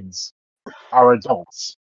Mia's kids are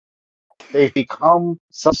adults. They've become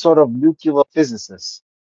some sort of nuclear physicists,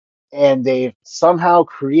 and they've somehow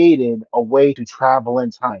created a way to travel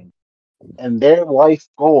in time. And their life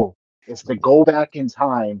goal is to go back in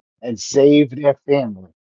time and save their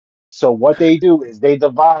family. So what they do is they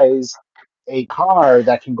devise a car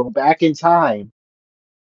that can go back in time,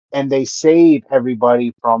 and they save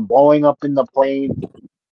everybody from blowing up in the plane,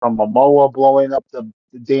 from Momoa blowing up the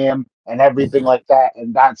dam, and everything like that.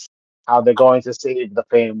 And that's how they're going to save the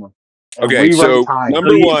family. And okay, so time.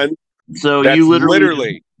 Number one, so that's you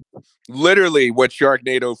literally what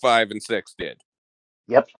Sharknado 5 and 6 did.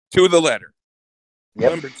 Yep. To the letter.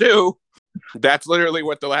 Yep. Number 2, that's literally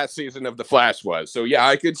what the last season of The Flash was. So yeah,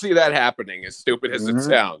 I could see that happening, as stupid as it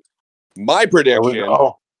sounds. My prediction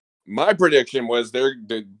was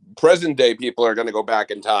the present day people are going to go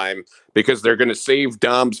back in time because they're going to save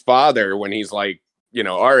Dom's father when he's like,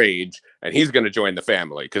 our age, and he's going to join the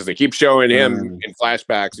family because they keep showing him in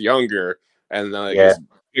flashbacks younger, and his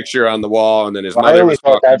picture on the wall, and then his mother was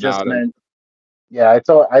talking about him. Yeah, I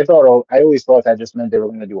always thought that just meant they were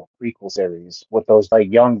going to do a prequel series with those like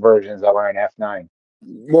young versions that were in F9.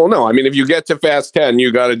 Well, no, I mean, if you get to Fast 10,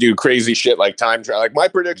 you got to do crazy shit like time travel. Like my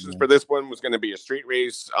predictions for this one was going to be a street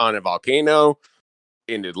race on a volcano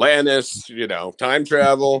in Atlantis, time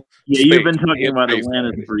travel. Yeah, you've been talking about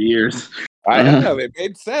Atlantis for years. I have. It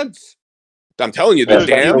made sense. I'm telling you, the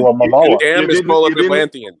dam is full of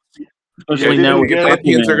Atlanteans. Especially now,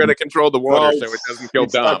 Atlanteans are going to control the water, so it doesn't kill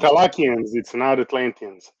Dom. It's Takalakians. It's not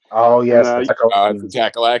Atlanteans. Oh yes,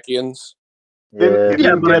 Takalakians. You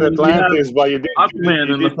didn't get Atlantis, but you did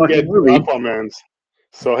get Aquamans.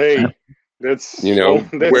 So hey, that's we're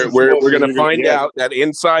going to find out that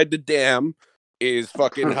inside the dam is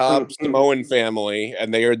fucking Hobbs Samoan family,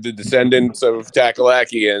 and they are the descendants of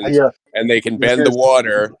Takalakians, and they can bend the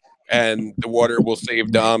water, and the water will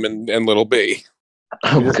save Dom and Little B.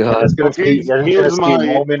 Oh God! Here's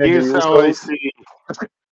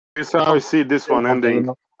how I see this one ending.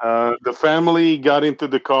 The family got into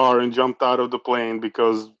the car and jumped out of the plane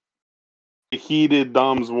because they heeded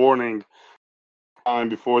Dom's warning time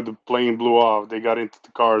before the plane blew off. They got into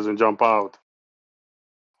the cars and jumped out.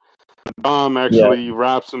 Dom actually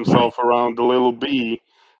wraps himself around the little bee,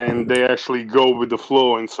 and they actually go with the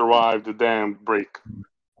flow and survive the dam break.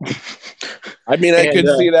 I mean, I could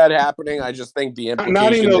see that happening. I just think the implication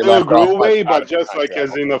not in a little groove way, but just like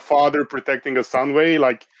as in a father protecting a son way,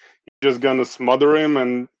 like you're just gonna smother him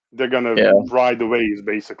and they're gonna ride the waves,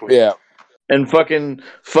 basically. Yeah. And fucking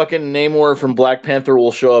Namor from Black Panther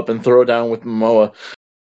will show up and throw down with Momoa.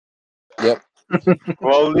 Yep.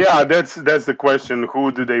 Well, yeah, that's the question.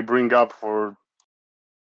 Who do they bring up for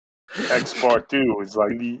X Part 2? It's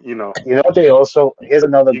like, You know what they also here's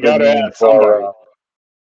another you good gotta name add somebody. for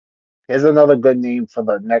here's another good name for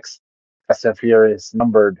the next Fast and Furious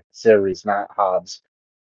numbered series, not Hobbs,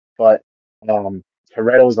 but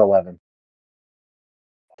Toretto's 11.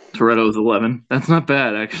 Toretto's 11. That's not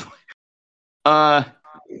bad, actually.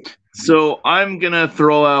 So I'm gonna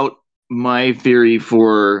throw out my theory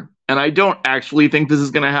for, and I don't actually think this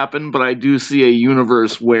is gonna happen, but I do see a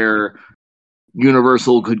universe where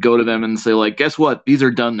Universal could go to them and say, like, guess what? These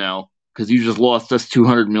are done now because you just lost us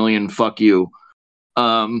 200 million. Fuck you.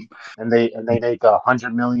 And they make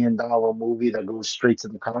 $100 million movie that goes straight to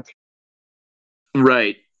the cock.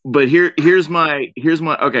 Right. But here's my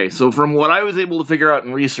okay, so from what I was able to figure out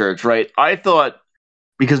in research, right? I thought,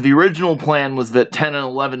 because the original plan was that 10 and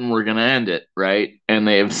 11 were going to end it, right? And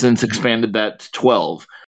they have since expanded that to 12.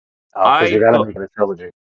 Because you got to make it a trilogy.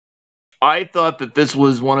 I thought that this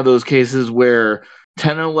was one of those cases where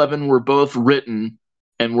 10 and 11 were both written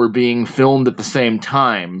and were being filmed at the same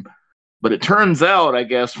time. But it turns out, I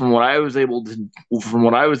guess, from what I was able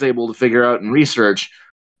to figure out in research,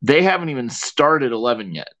 they haven't even started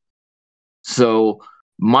 11 yet. So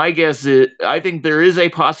my guess is, I think there is a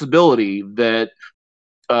possibility that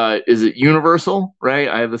is it Universal, right?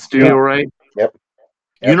 I have the studio right. Yep.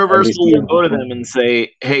 Universal will go to them and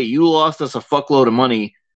say, "Hey, you lost us a fuckload of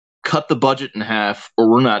money. Cut the budget in half, or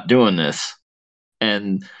we're not doing this."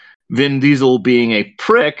 And Vin Diesel, being a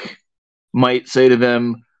prick, might say to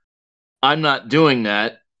them, "I'm not doing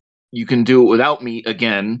that. You can do it without me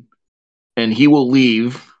again." And he will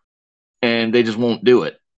leave, and they just won't do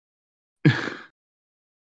it.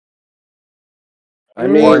 I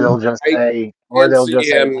mean, or they'll just say,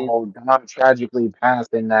 him Don tragically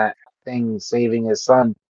passed in that thing saving his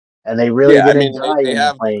son, and they really didn't die they in the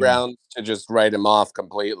have the plane. grounds to just write him off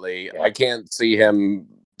completely. I can't see him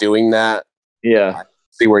doing that. Yeah. I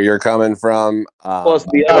see where you're coming from. Plus,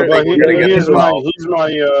 the Yeah, other, but he's my involved.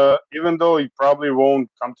 even though he probably won't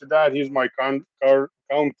come to that, here's my counter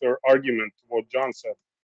argument to what John said.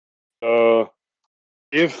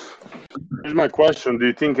 If here's my question: do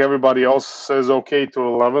you think everybody else says okay to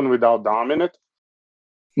 11 without Dom in it?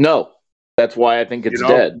 No, that's why I think it's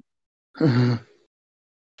dead.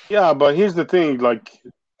 Yeah, but here's the thing: like,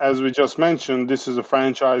 as we just mentioned, this is a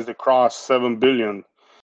franchise that crossed 7 billion,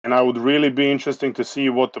 and I would really be interesting to see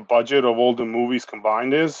what the budget of all the movies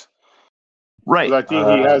combined is. Right. I think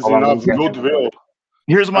he has enough goodwill.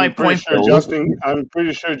 Here's my point. I'm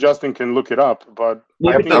pretty sure Justin can look it up, but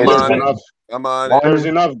look I think there's enough. Come on. There's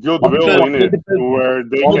enough goodwill in it where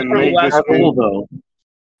they can make this movie. Though.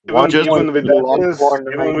 Even with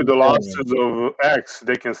the losses of X,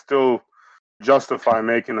 they can still justify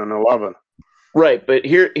making an 11. Right, but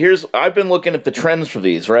here's I've been looking at the trends for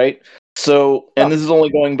these, right? So, and this is only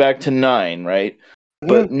going back to 9, right?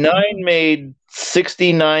 But 9 made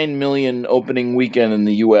 69 million opening weekend in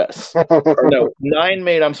the US. No,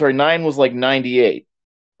 9 was like 98,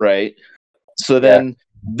 right? So then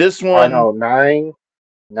this one, no, 9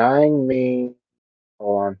 made.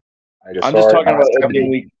 Hold on, I'm just talking about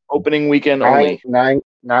opening weekend only. 9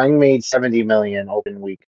 made 70 million opening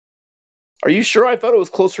week. Are you sure? I thought it was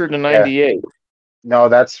closer to 98. Yeah. No,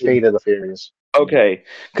 that's Fate of the Furious. Okay,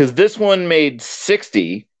 because this one made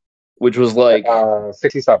 60, which was like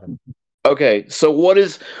 67. Okay, so what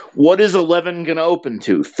is 11 going to open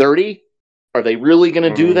to? 30? Are they really going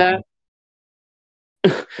to do that?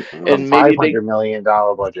 And maybe $500 million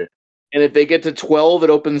budget. And if they get to 12,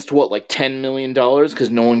 it opens to what, like $10 million?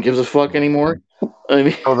 Because no one gives a fuck anymore. I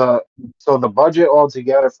mean, so the budget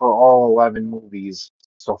altogether for all 11 movies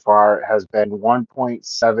so far has been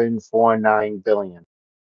 1.749 billion.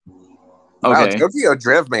 Wow, Tokyo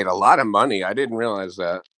Drift made a lot of money. I didn't realize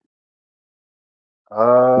that.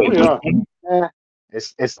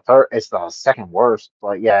 It's the second worst,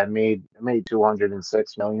 but yeah, it made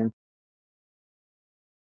 206 million.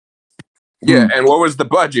 Yeah, and what was the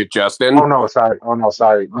budget, Justin? Oh no, sorry.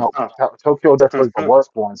 No, Tokyo Drift was the worst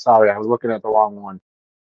one. Sorry, I was looking at the wrong one.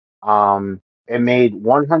 It made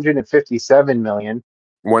 157 million.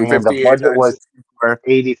 158. And the budget was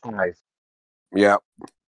 85. Yeah.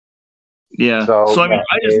 Yeah. So I mean,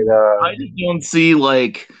 I just don't see,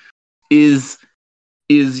 like, is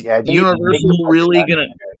Universal really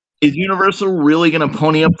gonna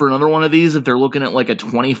pony up for another one of these if they're looking at like a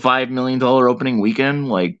 $25 million opening weekend?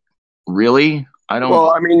 Like, really? I don't.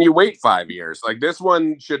 Well, I mean, you wait 5 years. Like, this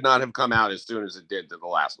one should not have come out as soon as it did to the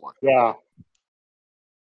last one. Yeah.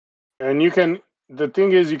 And the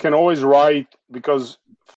thing is, you can always write, because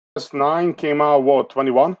Fast 9 came out,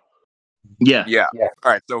 21? Yeah. Yeah. Yeah.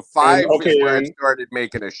 All right. So 5 is where it started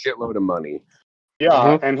making a shitload of money.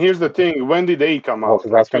 Yeah, and here's the thing: when did 8 come Well, out?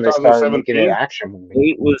 because that's when they started making an 2017. action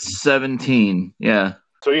movie. 8 was 17. Yeah.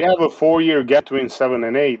 So you have a 4-year gap between 7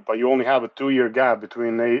 and 8, but you only have a 2-year gap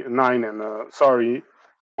between 9 and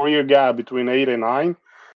 4-year gap between 8 and 9, and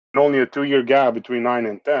only a 2-year gap between 9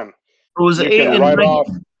 and 10. It was You 8 can and write 9. off.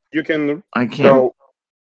 You can. I can't.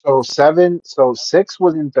 So 6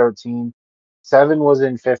 was in 13, 7 was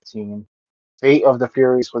in 15, Fate of the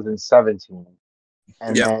Furious was in 17,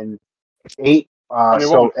 and Yeah. then 8.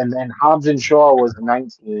 21. And then Hobbs and Shaw was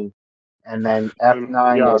 19, and then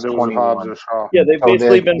F9 Yeah, was there was a Hobbs 21. and Shaw. Yeah, they've So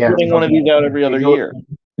basically been putting one of these out every other year.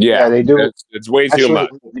 Yeah, they do. It's way too Actually,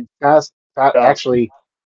 much. actually,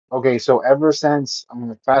 okay. So ever since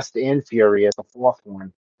Fast and Furious, the fourth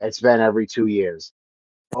one, it's been every 2 years.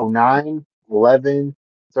 09, 11,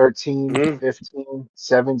 13, Mhm. 15,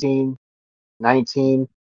 17, 19,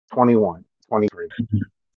 21, 23.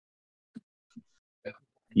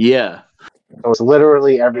 Yeah. So it's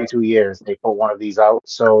literally every 2 years they put one of these out.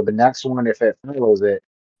 So the next one, if it follows it,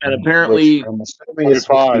 And which apparently I'm assuming is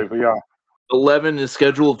supposed to 25. be, Yeah. 11 is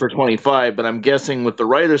scheduled for 25, but I'm guessing with the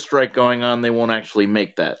writer's strike going on, they won't actually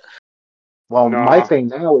make that. well, my Nah. thing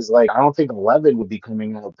now is like I don't think 11 would be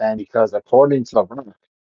coming out then because according to the Rock,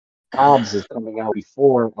 Hobbs is coming out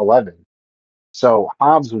before 11. So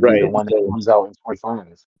Hobbs would be the Right. one that comes out in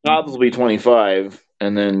 25. Hobbs will be 25,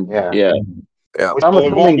 and then Yeah. yeah. Which I'm Well,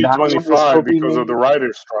 it won't assuming be that one will still 25 be because of the made.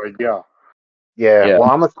 writer's strike. Yeah. Yeah. Yeah. Well,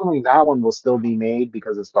 I'm assuming that one will still be made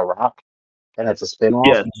because it's The Rock and it's a spinoff.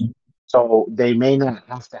 Yes. So they may not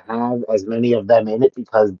have to have as many of them in it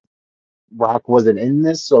because Rock wasn't in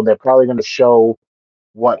this. So they're probably going to show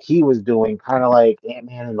what he was doing, kind of like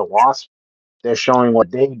Ant-Man and the Wasp. They're showing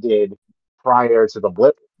what they did prior to the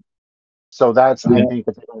blip. So that's, I think,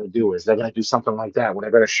 what they're going to do is they're going to do something like that where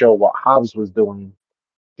they're going to show what Hobbs was doing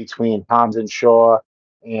between Hobbs and Shaw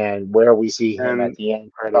and where we see him at And the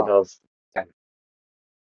end credit of 10.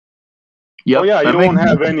 Yep. oh yeah, you that makes don't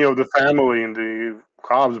have sense. any of the family in the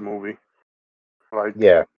Hobbs movie. Like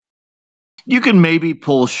Yeah. You can maybe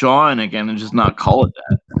pull Shaw in again and just not call it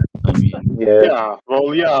that. I mean, Yeah. yeah,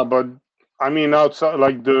 well yeah, but I mean outside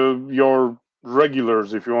like your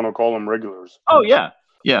regulars, if you want to call them regulars, oh yeah,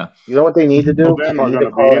 yeah. You know what they need to all do? them They are need to gonna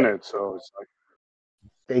be call in it. it. So it's like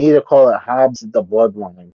They need to call it Hobbs the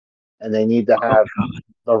Bloodline, and they need to have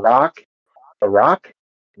The Rock,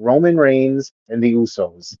 Roman Reigns, and the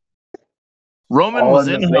Usos Roman all was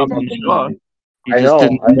in in the same Hobbs and fucking Shaw. movie. He I just know,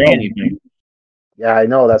 didn't I say know. anything. Yeah, I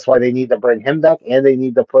know. That's why they need to bring him back, and they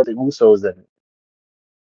need to put the Usos in it.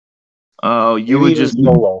 Oh, Maybe even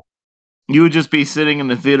Solo. you would just be sitting in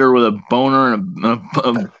the theater with a boner and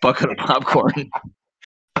a bucket of popcorn.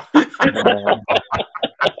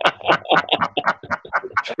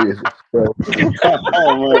 Jesus Christ.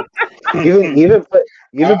 oh man, even I put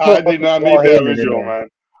did fucking not Paul need that Heyman in visual, there. man.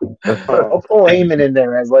 Put Paul Heyman in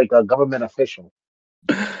there as like a government official.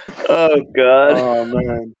 Oh God. Oh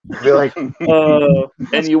man. Be like,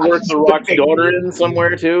 And you work the Rock's daughter in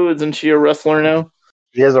somewhere too? Isn't she a wrestler now?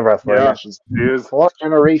 she is a wrestler. Yeah, Yeah, she's she is. fourth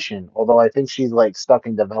generation. Although I think she's like stuck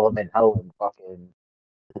in development hell in fucking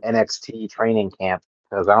NXT training camp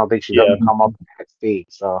because I don't think she's Yeah. ever come up in NXT.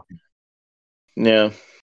 So Yeah.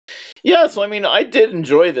 Yeah, so I mean, I did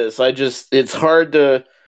enjoy this. It's hard to,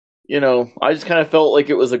 I just kind of felt like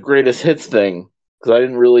it was a greatest hits thing because I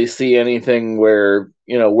didn't really see anything where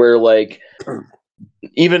like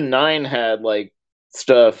even 9 had like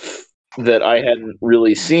stuff that I hadn't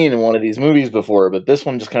really seen in one of these movies before, but this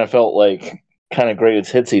one just kind of felt like kind of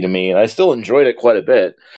greatest hitsy to me, and I still enjoyed it quite a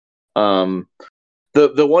bit.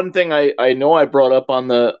 The one thing I know I brought up on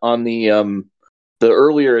the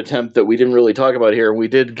earlier attempt that we didn't really talk about here, and we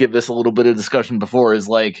did give this a little bit of discussion before, is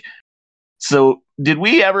like, so did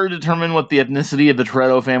we ever determine what the ethnicity of the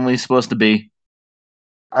Toretto family is supposed to be?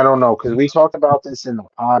 I don't know because we talked about this in the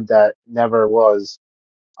pod that never was.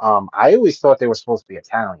 I always thought they were supposed to be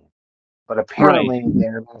Italian, but apparently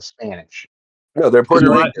they're not Spanish. No, they're Puerto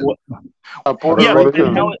Rican. Puerto Yeah, but then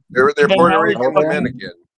Rican. how? They're then Puerto how is Rican Okay.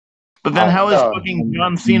 Dominican. But then how is Yeah. fucking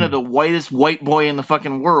John Cena the whitest white boy in the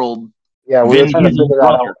fucking world? Yeah, we were trying to Diesel's figure that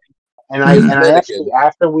brother? out. And He's I Dominican.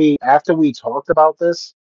 actually after we talked about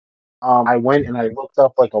this, I went and I looked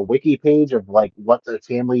up like a wiki page of like what the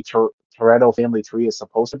Toretto family tree is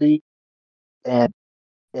supposed to be, and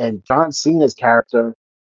John Cena's character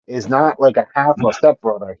is not like a half or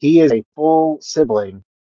stepbrother. He is a full sibling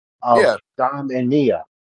of Yeah. Dom and Mia.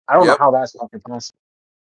 I don't know Yep. how that's fucking possible.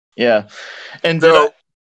 Yeah, and So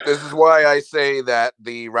This is why I say that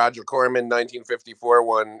the Roger Corman 1954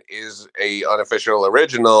 one is a unofficial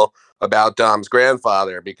original about Dom's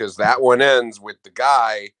grandfather, because that one ends with the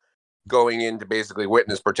guy going into basically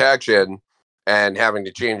witness protection and having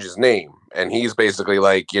to change his name. And he's basically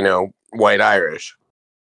like, white Irish.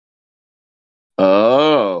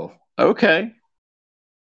 Oh, okay.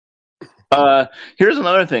 Here's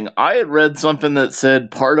another thing. I had read something that said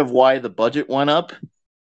part of why the budget went up,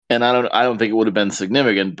 and I don't think it would have been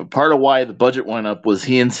significant, but part of why the budget went up was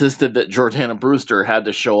he insisted that Jordana Brewster had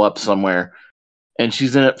to show up somewhere, and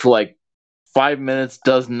she's in it for like 5 minutes,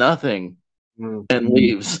 does nothing, and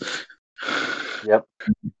leaves. Yep.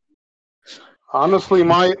 Honestly,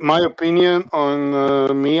 my opinion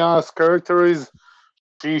on Mia's character is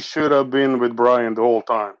she should have been with Brian the whole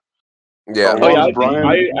time. Yeah. So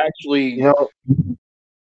I actually,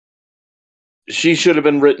 she should have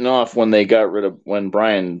been written off when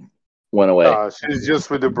Brian went away. She's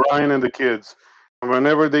just with the Brian and the kids.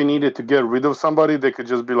 Whenever they needed to get rid of somebody, they could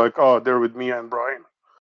just be like, "Oh, they're with Mia and Brian."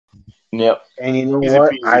 Yep. And you know Easy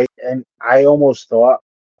what? peasy. I almost thought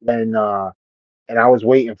when and I was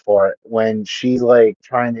waiting for it when she's like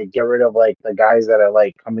trying to get rid of like the guys that are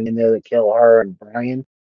like coming in there to kill her and Brian.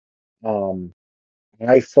 And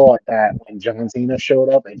I thought that when John Cena showed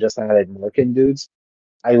up and just started murking dudes,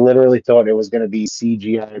 I literally thought it was going to be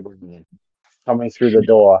CGI Brian coming through the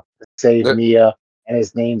door to save Mia and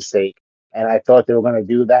his namesake. And I thought they were going to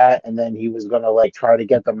do that, and then he was going to like try to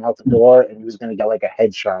get them out the door, and he was going to get like a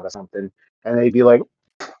headshot or something, and they'd be like,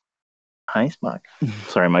 "Hi, Smock."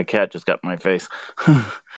 Sorry, my cat just got in my face.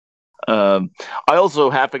 I also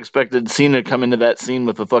half expected Cena to come into that scene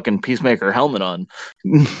with a fucking Peacemaker helmet on.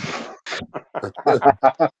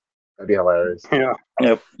 that'd be hilarious. Yeah.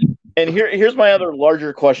 Yep. And here's my other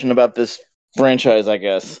larger question about this franchise, I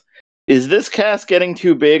guess. Is this cast getting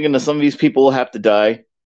too big and do some of these people have to die?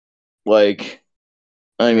 Like,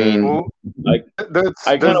 I mean, that's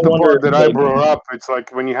I kind of the wonder part that I like, brought up. It's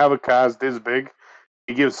like when you have a cast this big,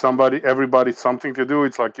 you give everybody something to do.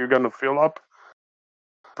 It's like you're gonna fill up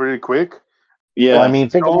pretty quick. Yeah. Well, I mean,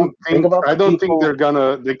 I don't think they're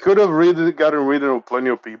gonna. They could have gotten rid of plenty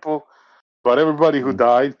of people, but everybody who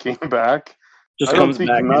died came back. Just I don't comes think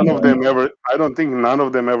back. none of them ever. I don't think none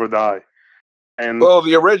of them ever die. And well,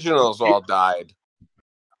 the originals all died.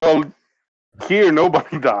 Well, here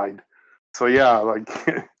nobody died. So yeah, like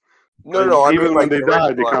No, I even mean when like they the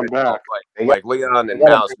die, they original come back. Like Leon and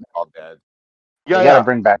Mouse are all dead. Yeah, you gotta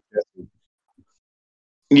bring back Jesse.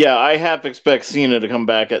 Yeah, I half expect Cena to come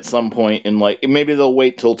back at some point, and like maybe they'll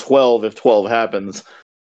wait till 12 if 12 happens.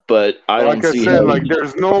 But I don't see. Like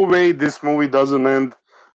there's no way this movie doesn't end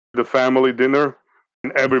the family dinner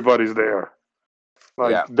and everybody's there.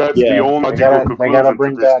 Like that's the only logical conclusion. They gotta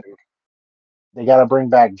bring back. They gotta bring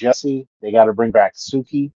back Jesse. They gotta bring back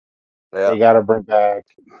Suki. Yeah. They gotta bring back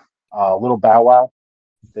Little Bow Wow.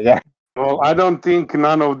 Well, I don't think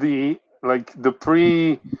none of the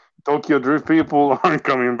pre Tokyo Drift people aren't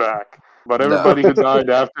coming back. But everybody who died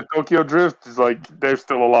after Tokyo Drift is like they're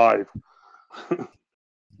still alive.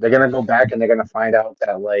 They're gonna go back and they're gonna find out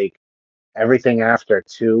that like everything after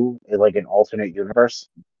 2 is like an alternate universe,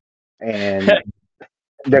 and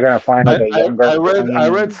they're gonna find like a younger. I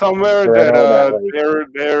read somewhere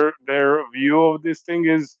that their view of this thing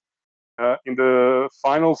is in the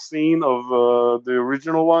final scene of the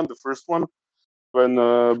original one, the first one, when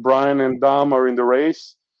Brian and Dom are in the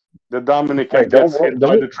race. The Dominic gets hit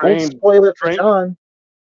by the train. Don't spoil it for John.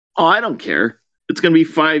 Oh, I don't care. It's gonna be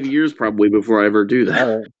 5 years probably before I ever do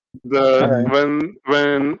that.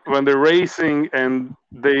 When they're racing and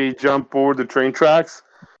they jump over the train tracks,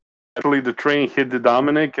 actually the train hit the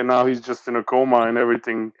Dominic, and now he's just in a coma, and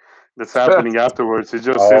everything that's happening afterwards is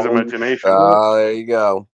just his imagination. There you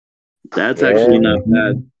go. That's actually not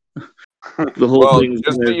bad. The whole thing.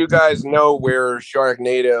 Just so you guys know where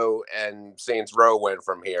Sharknado and Saints Row went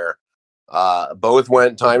from here. Both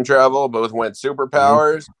went time travel, both went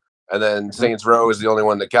superpowers, and then Saints Row is the only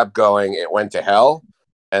one that kept going. It went to hell,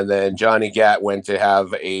 and then Johnny Gat went to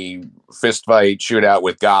have a fist fight shootout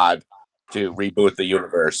with God to reboot the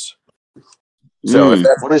universe. So if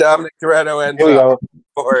that's what Dominic Toretto ends up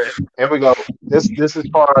for it. Here we go. This is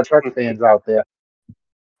for our Trek fans out there.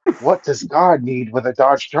 What does God need with a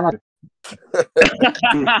Dodge Charger?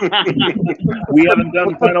 We haven't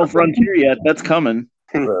done Final Frontier yet. That's coming.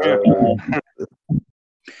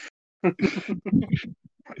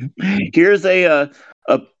 Here's a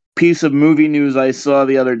piece of movie news I saw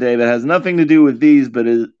the other day that has nothing to do with these, but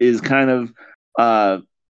is kind of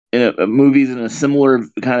movies in a similar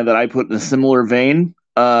kind of that I put in a similar vein.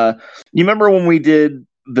 You remember when we did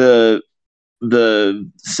the the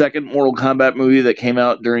second Mortal Kombat movie that came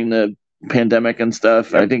out during the pandemic and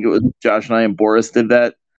stuff. Yep. I think it was Josh and I and Boris did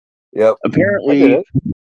that. Yep. Apparently,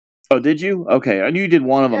 oh, did you? Okay, I knew you did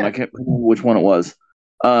one of them. I can't remember which one it was.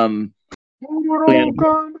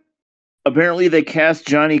 Apparently, they cast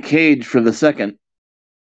Johnny Cage for the second.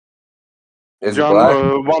 Is it black?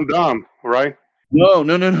 Van Damme, right?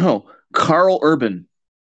 No. Carl Urban.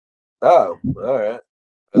 Oh, all right.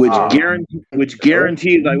 Which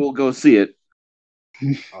guarantees I will go see it.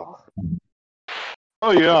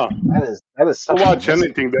 Oh yeah, that is. I'll watch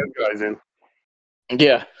anything that guy's in.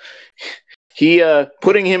 Yeah, he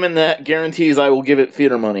putting him in that guarantees I will give it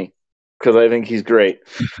theater money because I think he's great.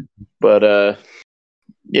 But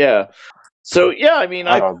yeah. So yeah, I mean,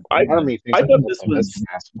 I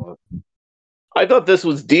thought this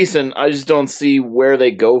was decent. I just don't see where they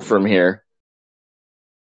go from here.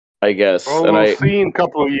 I guess. Well, we'll see in a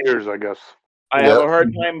couple of years, I guess. I have a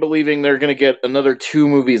hard time believing they're going to get another 2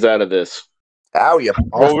 movies out of this. How you?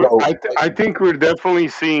 I think we're definitely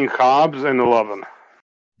seeing Hobbs and 11.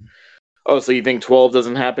 Oh, so you think 12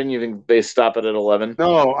 doesn't happen? You think they stop it at 11?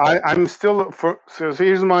 No, I'm still. So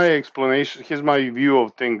here's my explanation. Here's my view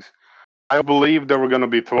of things. I believe there were going to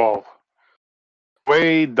be 12.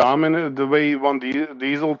 The way Van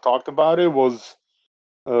Diesel talked about it was,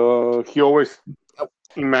 he always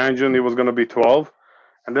imagined it was going to be 12,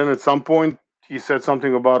 and then at some point he said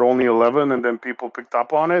something about only 11, and then people picked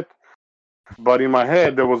up on it. But in my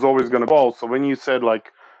head, there was always going to be 12. So when you said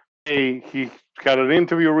like, hey, he got an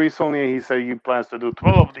interview recently, and he said he plans to do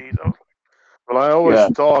 12 of these. I was like, well, I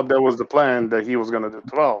always thought that was the plan, that he was going to do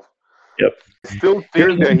 12. Yep. I still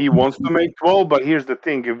think that he wants to make 12, but here's the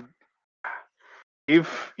thing: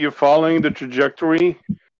 if you're following the trajectory,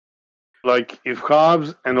 like if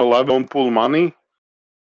Hobbs and 11 don't pull money,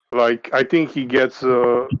 like I think he gets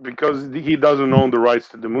because he doesn't own the rights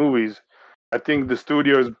to the movies. I think the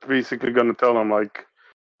studio is basically going to tell him like,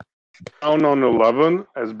 count on 11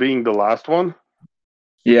 as being the last one.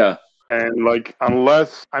 Yeah. And like,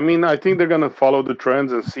 unless, I mean, I think they're going to follow the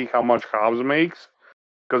trends and see how much Hobbs makes.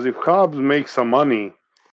 Because if Hobbs makes some money,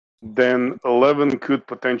 then 11 could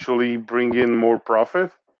potentially bring in more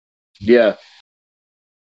profit. Yeah.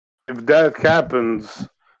 If that happens,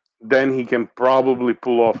 then he can probably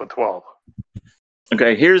pull off a 12.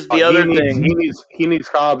 Okay, here's the other thing. He needs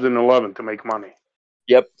Hobbs and 11 to make money.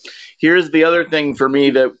 Yep. Here's the other thing for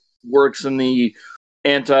me that works in the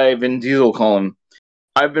anti-Vin Diesel column.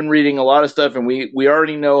 I've been reading a lot of stuff, and we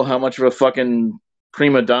already know how much of a fucking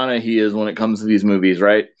prima donna he is when it comes to these movies,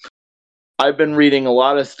 right? I've been reading a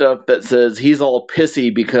lot of stuff that says he's all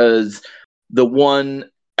pissy because the one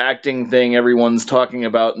acting thing everyone's talking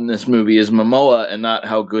about in this movie is Momoa and not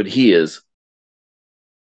how good he is.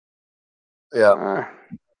 Yeah.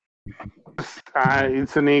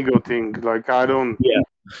 It's an ego thing. Like, I don't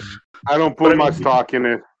put much stock in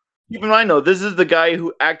it. Keep in mind, though, this is the guy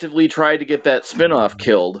who actively tried to get that spinoff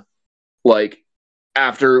killed. Like,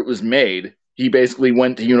 after it was made, he basically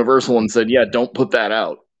went to Universal and said, yeah, don't put that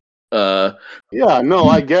out. Yeah, no,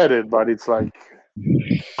 I get it, but it's like,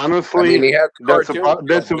 honestly, I mean, he has that's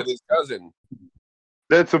with his cousin.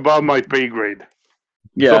 That's about my pay grade.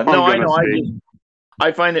 Yeah, no, I know.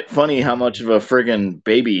 I find it funny how much of a friggin'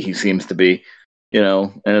 baby he seems to be, you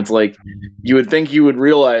know? And it's like, you would think you would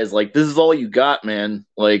realize, like, this is all you got, man.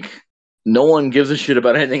 Like, no one gives a shit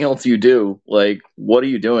about anything else you do. Like, what are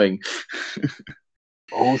you doing?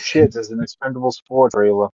 Oh, shit, there's an Expendables 4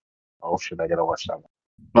 trailer. Oh, shit, I gotta watch that one.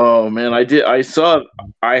 Oh, man, I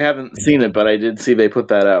haven't seen it, but I did see they put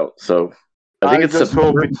that out, so... I just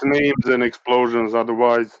hope it's names and explosions,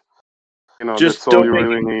 otherwise, you know, that's all you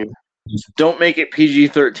really need. Just don't make it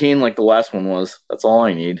PG-13 like the last one was. That's all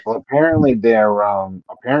I need. Well, apparently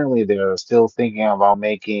they're still thinking about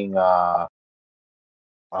making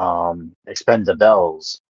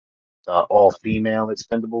Expendables, the all-female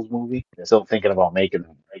Expendables movie. They're still thinking about making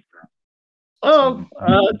them. Right? Oh,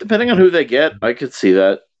 depending on who they get, I could see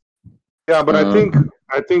that. Yeah, but I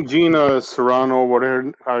think Gina Serrano,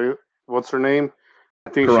 what's her name? I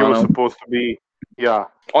think Serrano. She was supposed to be. Yeah.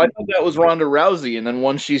 Oh, I thought that was Ronda Rousey, and then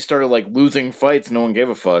once she started like losing fights, no one gave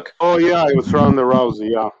a fuck. Oh yeah, it was Ronda Rousey.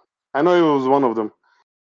 Yeah, I know it was one of them.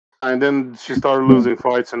 And then she started losing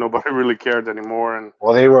fights, and nobody really cared anymore. And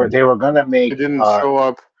well, they were gonna make. She didn't show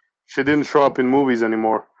up. She didn't show up in movies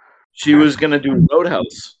anymore. She was gonna do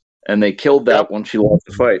Roadhouse, and they killed that when she lost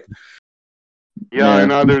the fight. Yeah, and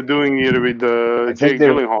now they're doing it with Jake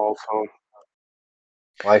Gyllenhaal. So.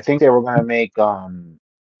 Well, I think they were gonna make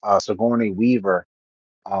Sigourney Weaver,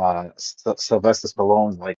 Sylvester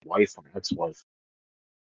Stallone's like wife or ex-wife,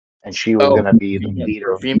 and she was gonna be the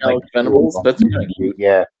leader of female Expendables. That's kind of cute.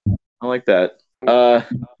 Yeah, I like that.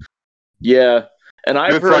 Yeah, and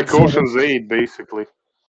It's like Ocean's 8, basically.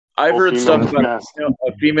 I've heard stuff about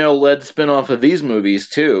a female-led spin-off of these movies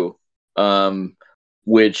too,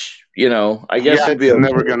 which I guess would be it's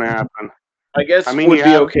never gonna happen. I guess would be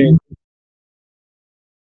okay.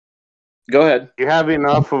 Go ahead. You have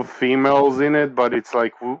enough of females in it, but it's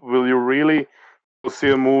like, will you really go see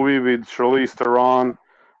a movie with Charlize Theron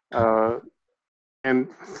and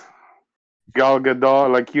Gal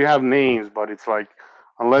Gadot? Like, you have names, but it's like,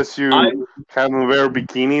 unless you have them wear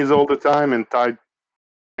bikinis all the time and tight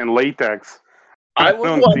and latex, I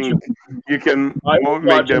don't think you can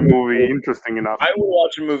make that movie interesting enough. I would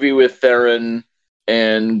watch a movie with Theron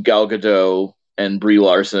and Gal Gadot and Brie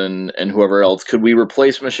Larson and whoever else. Could we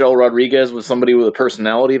replace Michelle Rodriguez with somebody with a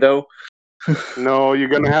personality, though? No, you're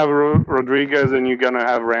gonna have Rodriguez and you're gonna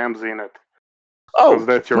have Ramsey in it. Oh,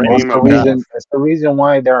 that's your That's the reason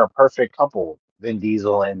why they're a perfect couple, Vin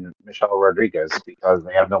Diesel and Michelle Rodriguez, because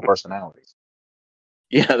they have no personalities.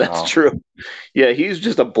 Yeah, that's true. Yeah, he's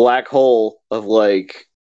just a black hole of like,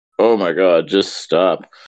 oh my god, just stop.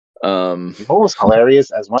 What was hilarious,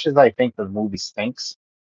 as much as I think the movie stinks,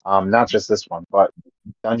 not just this one, but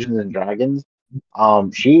Dungeons and Dragons,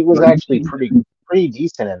 she was actually pretty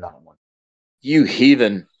decent in that one. You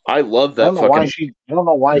heathen! I love that. I don't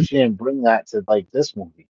know why she didn't bring that to like this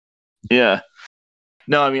movie. Yeah.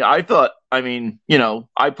 No, I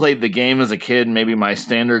played the game as a kid. Maybe my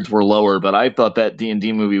standards were lower, but I thought that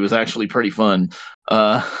D&D movie was actually pretty fun.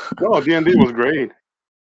 No, D&D was great.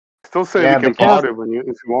 Still say you can plot it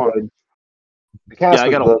if you want. The cast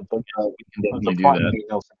we can definitely do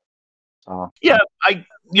that. Yeah,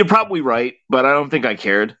 you're probably right, but I don't think I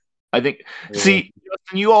cared. I think see,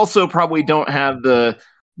 you also probably don't have the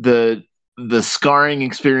scarring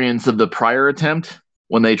experience of the prior attempt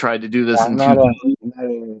when they tried to do this. I'm not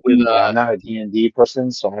a D&D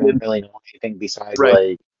person, so I don't really know anything besides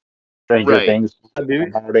like Stranger Things.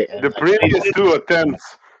 The previous two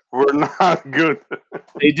attempts were not good.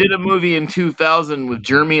 They did a movie in 2000 with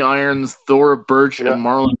Jeremy Irons, Thora Birch, and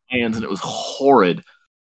Marlon Wayans, and it was horrid.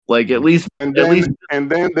 Like at least and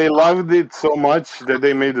then they loved it so much that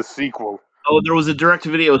they made a sequel. Oh, there was a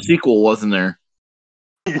direct-to-video sequel, wasn't there?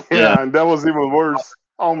 Yeah, and that was even worse.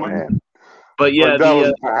 Oh man! But yeah, that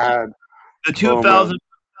was bad. The 2000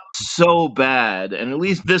 so bad, and at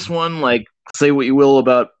least this one, like, say what you will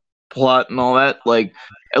about plot and all that, like,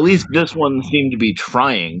 at least this one seemed to be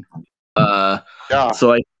trying. So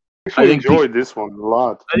I enjoyed this one a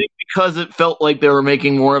lot. I think because it felt like they were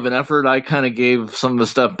making more of an effort, I kind of gave some of the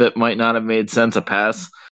stuff that might not have made sense a pass.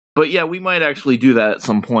 But yeah, we might actually do that at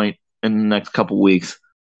some point in the next couple weeks.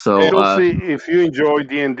 So if you enjoy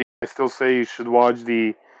D&D, I still say you should watch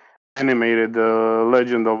the animated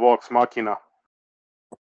Legend of Vox Machina.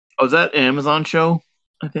 Oh, is that an Amazon show?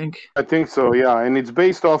 I think so. Yeah, and it's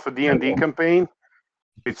based off a D&D campaign.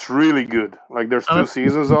 It's really good. Like there's 2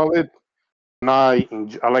 seasons of it. And I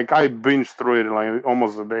binged through it in like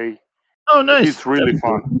almost a day. Oh, nice! It's really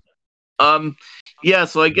fun. Yeah.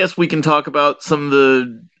 So I guess we can talk about some of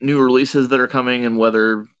the new releases that are coming and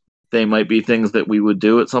whether they might be things that we would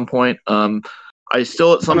do at some point. I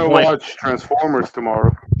still at some point watch Transformers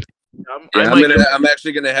tomorrow. I'm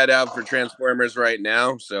actually gonna head out for Transformers right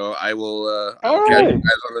now, so I will. I'll catch you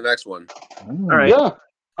guys on the next one. All right. Yeah.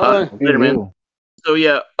 All right. Later, man. So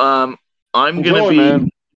yeah, I'm gonna be.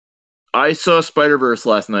 Man. I saw Spider-Verse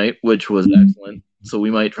last night, which was excellent. So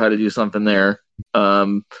we might try to do something there.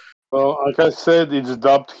 Well, like I said, it's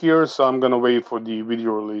dubbed here, so I'm gonna wait for the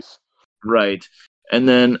video release. Right. And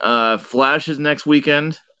then Flash is next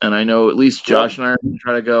weekend, and I know at least Josh and I are going to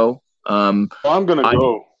try to go. I'm going to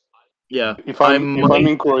go. Yeah. If I'm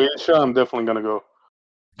in Croatia, I'm definitely going to go.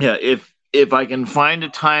 Yeah, if I can find a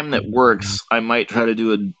time that works, I might try to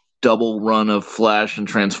do a double run of Flash and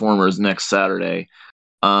Transformers next Saturday.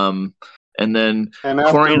 And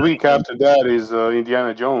after a week after that is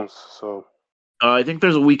Indiana Jones. So I think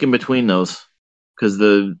there's a week in between those because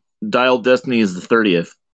the Dial Destiny is the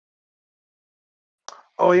 30th.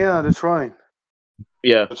 Oh yeah, that's right.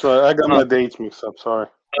 Yeah, that's right. I got my dates mixed up. Sorry.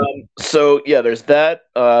 So yeah, there's that.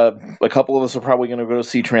 A couple of us are probably going to go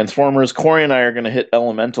see Transformers. Corey and I are going to hit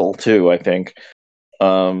Elemental too. I think.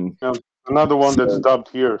 Another one that's dubbed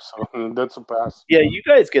here, so that's a pass. Yeah, you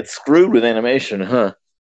guys get screwed with animation, huh?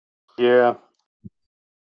 Yeah.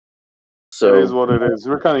 So it is what it is.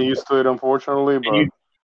 We're kind of used to it, unfortunately, but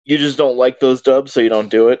you just don't like those dubs, so you don't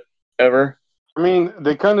do it ever. I mean,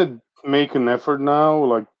 they kind of make an effort now.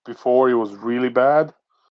 Like before, it was really bad.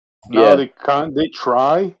 Now they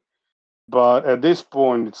try, but at this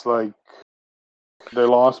point, it's like they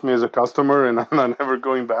lost me as a customer, and I'm not ever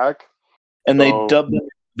going back. And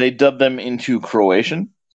they They dubbed them into Croatian?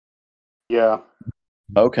 Yeah.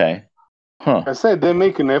 Okay. Huh. I said they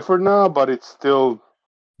make an effort now, but it's still.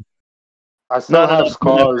 I still Not have enough of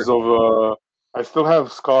an scars effort. of. I still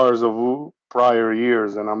have scars of prior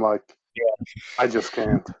years, and I'm like, Yeah. I just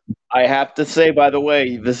can't. I have to say, by the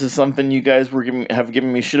way, this is something you guys have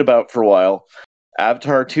given me shit about for a while.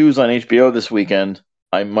 Avatar 2 is on HBO this weekend.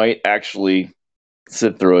 I might actually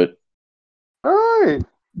sit through it. All right.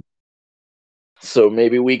 So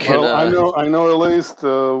maybe we can. Well, I know at least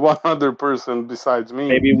one other person besides me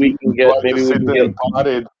Maybe we can who get. like to Maybe we sit can there get and plot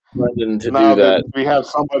it. Brendan to Now do that. we have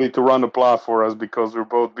somebody to run the plot for us because we're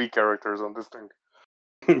both B characters on this thing.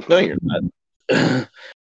 No, you're not.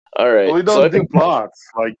 All right. Well, we So I don't do think plots.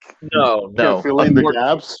 Like, no. can fill in the Unfortunately,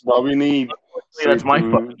 gaps, but we need. that's my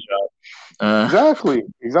fucking job.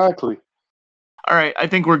 Exactly. All right. I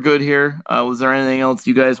think we're good here. Was there anything else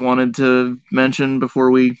you guys wanted to mention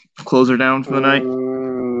before we close her down for the night?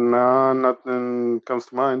 Nah, nothing comes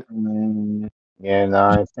to mind. Yeah, no,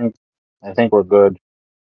 I think we're good.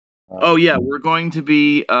 Oh yeah, we're going to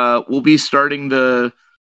be. We'll be starting the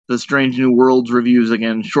Strange New Worlds reviews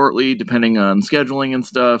again shortly, depending on scheduling and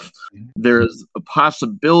stuff. There's a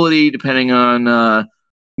possibility, depending on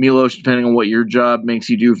Milos, depending on what your job makes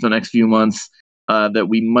you do for the next few months, that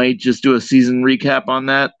we might just do a season recap on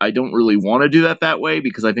that. I don't really want to do that way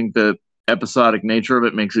because I think the episodic nature of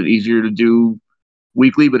it makes it easier to do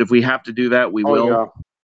weekly. But if we have to do that, we will.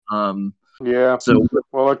 Yeah. So,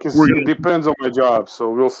 well, it depends on my job, so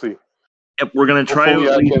we'll see. Yep, we're gonna try.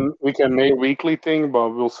 Hopefully, we can make a weekly thing, but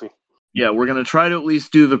we'll see. Yeah, we're gonna try to at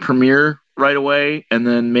least do the premiere right away, and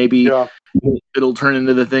then maybe it'll turn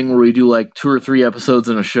into the thing where we do like 2 or 3 episodes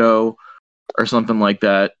in a show or something like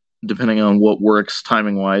that, depending on what works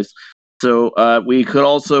timing wise. So we could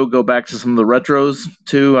also go back to some of the retros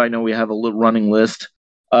too. I know we have a little running list.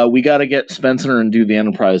 We got to get Spencer and do the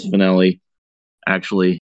Enterprise finale.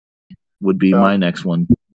 Actually, would be my next one.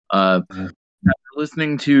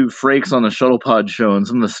 Listening to Frakes on the Shuttle Pod show and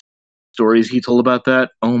some of the stories he told about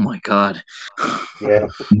that. Oh my god. Yeah,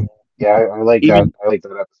 I like that. I like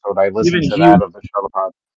that episode. I listened to that of the Shuttle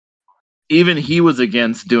Pod. Even he was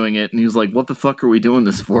against doing it, and he was like, "What the fuck are we doing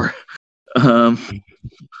this for?"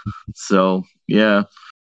 So yeah.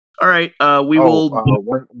 All right. We will.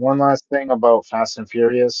 One last thing about Fast and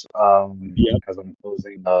Furious. Because I'm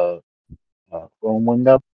closing the Chrome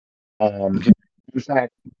window. In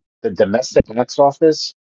fact, the domestic box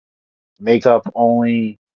office make up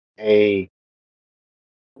only a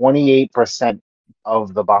 28%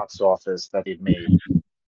 of the box office that they've made.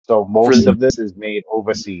 So most of this is made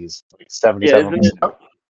overseas, like 77%.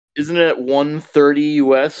 Isn't it 130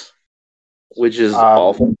 US, which is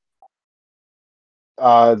awful?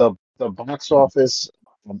 The box office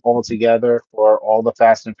altogether for all the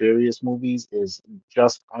Fast and Furious movies is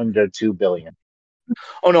just under 2 billion.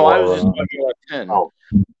 Oh no, I was just talking about 10. Oh,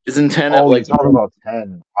 isn't 10 at like? You're talking about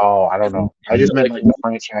 10. Oh, I don't know. I just meant like the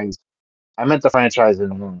franchise. I meant the franchise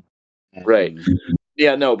in room. Right.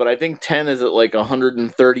 Yeah, no, but I think 10 is at like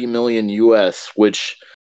 130 million US, which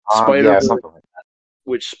Spider-Verse, something like that.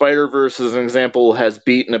 Which Spider-Verse, as an example, has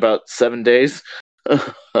beat in about 7 days.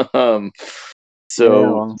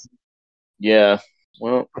 Yeah.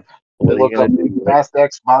 Well, look up Fast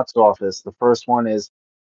X box office. The first one is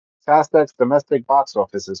Fast X domestic box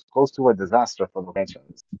office is close to a disaster for the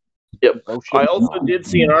franchise. Yep. I also did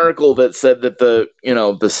see an article that said that the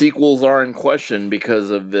sequels are in question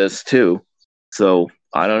because of this too. So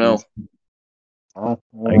I don't know. Like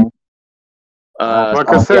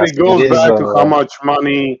I said, it goes back to how much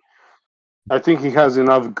money. I think he has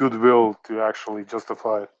enough goodwill to actually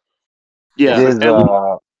justify it. Yeah, it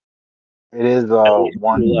is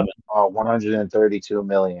 132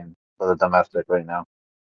 million for the domestic right now.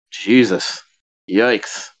 Jesus,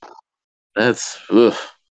 yikes! That's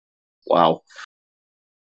wow.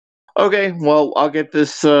 Okay, well, I'll get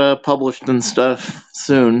this published and stuff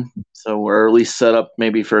soon, so we're at least set up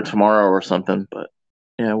maybe for tomorrow or something. But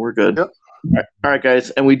yeah, we're good. Yep. All right, guys,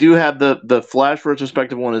 and we do have the Flash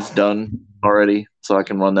retrospective one is done already, so I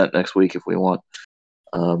can run that next week if we want.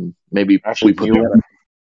 Maybe actually, hold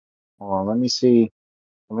on, let me see.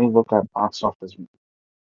 Let me look at box office.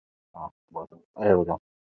 Oh, there we go.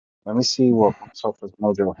 Let me see what box office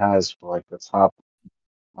Mojo has for like the top.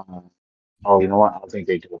 You know what? I don't think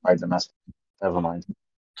they do it by domestic. Never mind.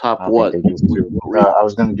 Top what? Think they do too. I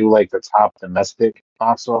was gonna do like the top domestic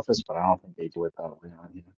box office, but I don't think they do it that way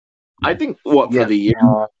on here. I think for the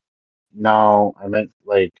year. No, I meant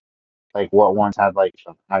like what ones had like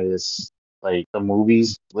the highest, like the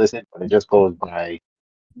movies listed, but it just goes by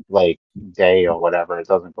like day or whatever. It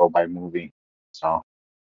doesn't go by movie. So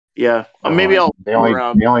Yeah, maybe I'll They go only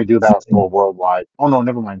around. they only do that for worldwide. Oh no,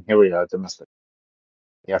 never mind. Here we are, domestic.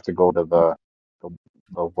 You have to go to the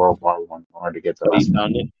worldwide one in order to get Oh, you domestic.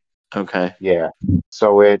 found it? Okay. Yeah.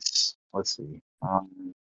 So it's let's see.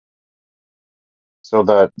 So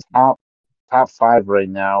the top five right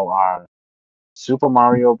now are Super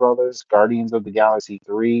Mario Brothers, Guardians of the Galaxy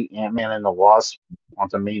 3, Ant-Man and the Wasp,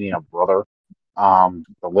 Quantumania Brother,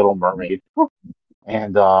 The Little Mermaid,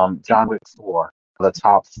 and John Wick 4. The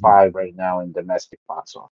top five right now in domestic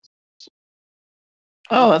box office.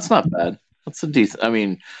 Oh, that's not bad. That's a decent. I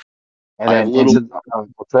mean, And I have then little.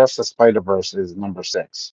 Across the Spider-Verse is number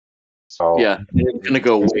 6. So Yeah, it's gonna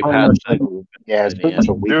go it's way pretty past much that it's in the pretty much end.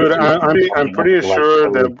 a Dude, weekly I'm coming up pretty to like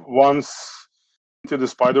sure Philly. that once Into the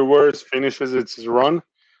Spider-Verse finishes its run,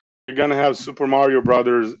 you're gonna have Super Mario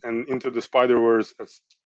Brothers and Into the Spider-Verse as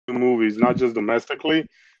two movies, not just domestically,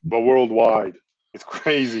 but worldwide. It's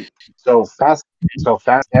crazy. So Fast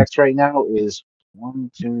X right now is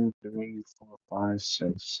 1, 2, 3, 4, 5,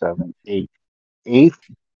 6, 7, 8. Eighth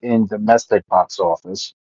in domestic box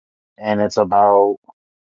office, and it's about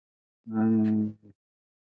mm,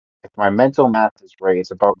 if my mental math is right,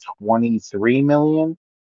 it's about 23 million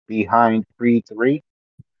behind Creed 3.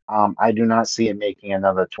 I do not see it making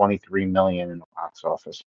another 23 million in the box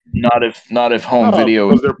office. Not if home Oh, video.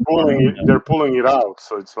 because they're pulling it out,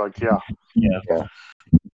 so it's like, yeah. Yeah. Yeah.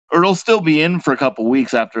 Or it'll still be in for a couple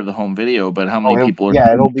weeks after the home video. But how many people are?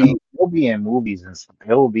 Yeah, it'll be in movies and stuff.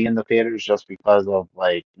 It'll be in the theaters just because of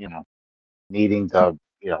like needing to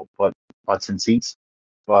put butts in seats.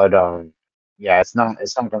 But yeah, it's not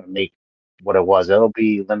gonna make what it was. It'll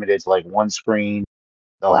be limited to like one screen.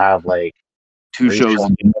 They'll have like Two three shows.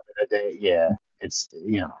 shows in a day. Yeah, it's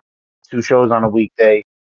two shows on a weekday,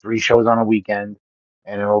 three shows on a weekend,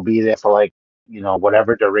 and it'll be there for like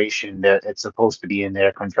whatever duration that it's supposed to be in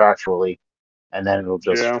there contractually, and then it'll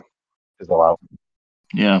just Yeah. fizzle out.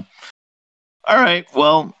 Yeah. All right.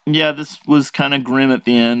 Well, yeah, this was kind of grim at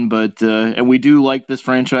the end, but and we do like this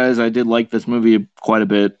franchise. I did like this movie quite a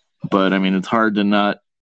bit, but I mean, it's hard to not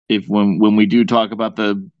if when we do talk about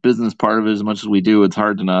the business part of it as much as we do, it's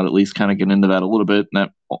hard to not at least kind of get into that a little bit, and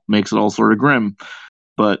that makes it all sort of grim.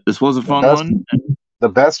 But this was a The fun best one. the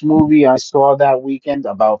best movie I saw that weekend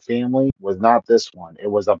about family was not this one.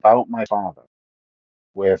 It was About My Father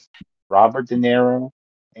with Robert De Niro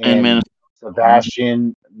And and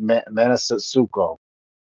Sebastian Maniscalco.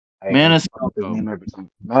 I fuck up his Maniscalco. name every time.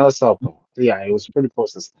 Maniscalco. Yeah, it was pretty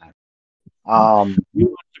close this time. We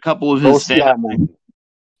watched a couple of Go his see stand-up. that movie.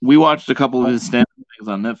 We watched a couple of his stand-up things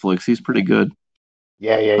on Netflix. He's pretty good.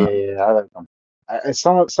 Yeah. I like him.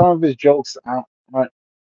 Some of his jokes aren't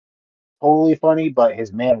totally funny, but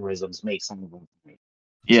his mannerisms make some of them funny.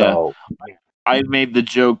 Yeah, So I made the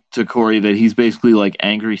joke to Corey that he's basically like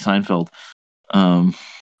angry Seinfeld.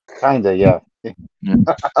 kinda, yeah. Yeah.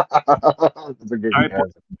 That's a good I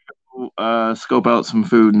comparison. scope out some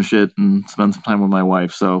food and shit and spend some time with my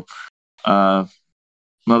wife. So,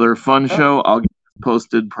 another fun show. I'll get this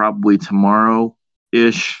posted probably tomorrow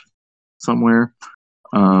ish somewhere.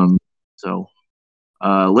 So,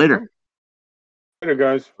 later. Later,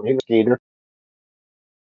 guys. Skater.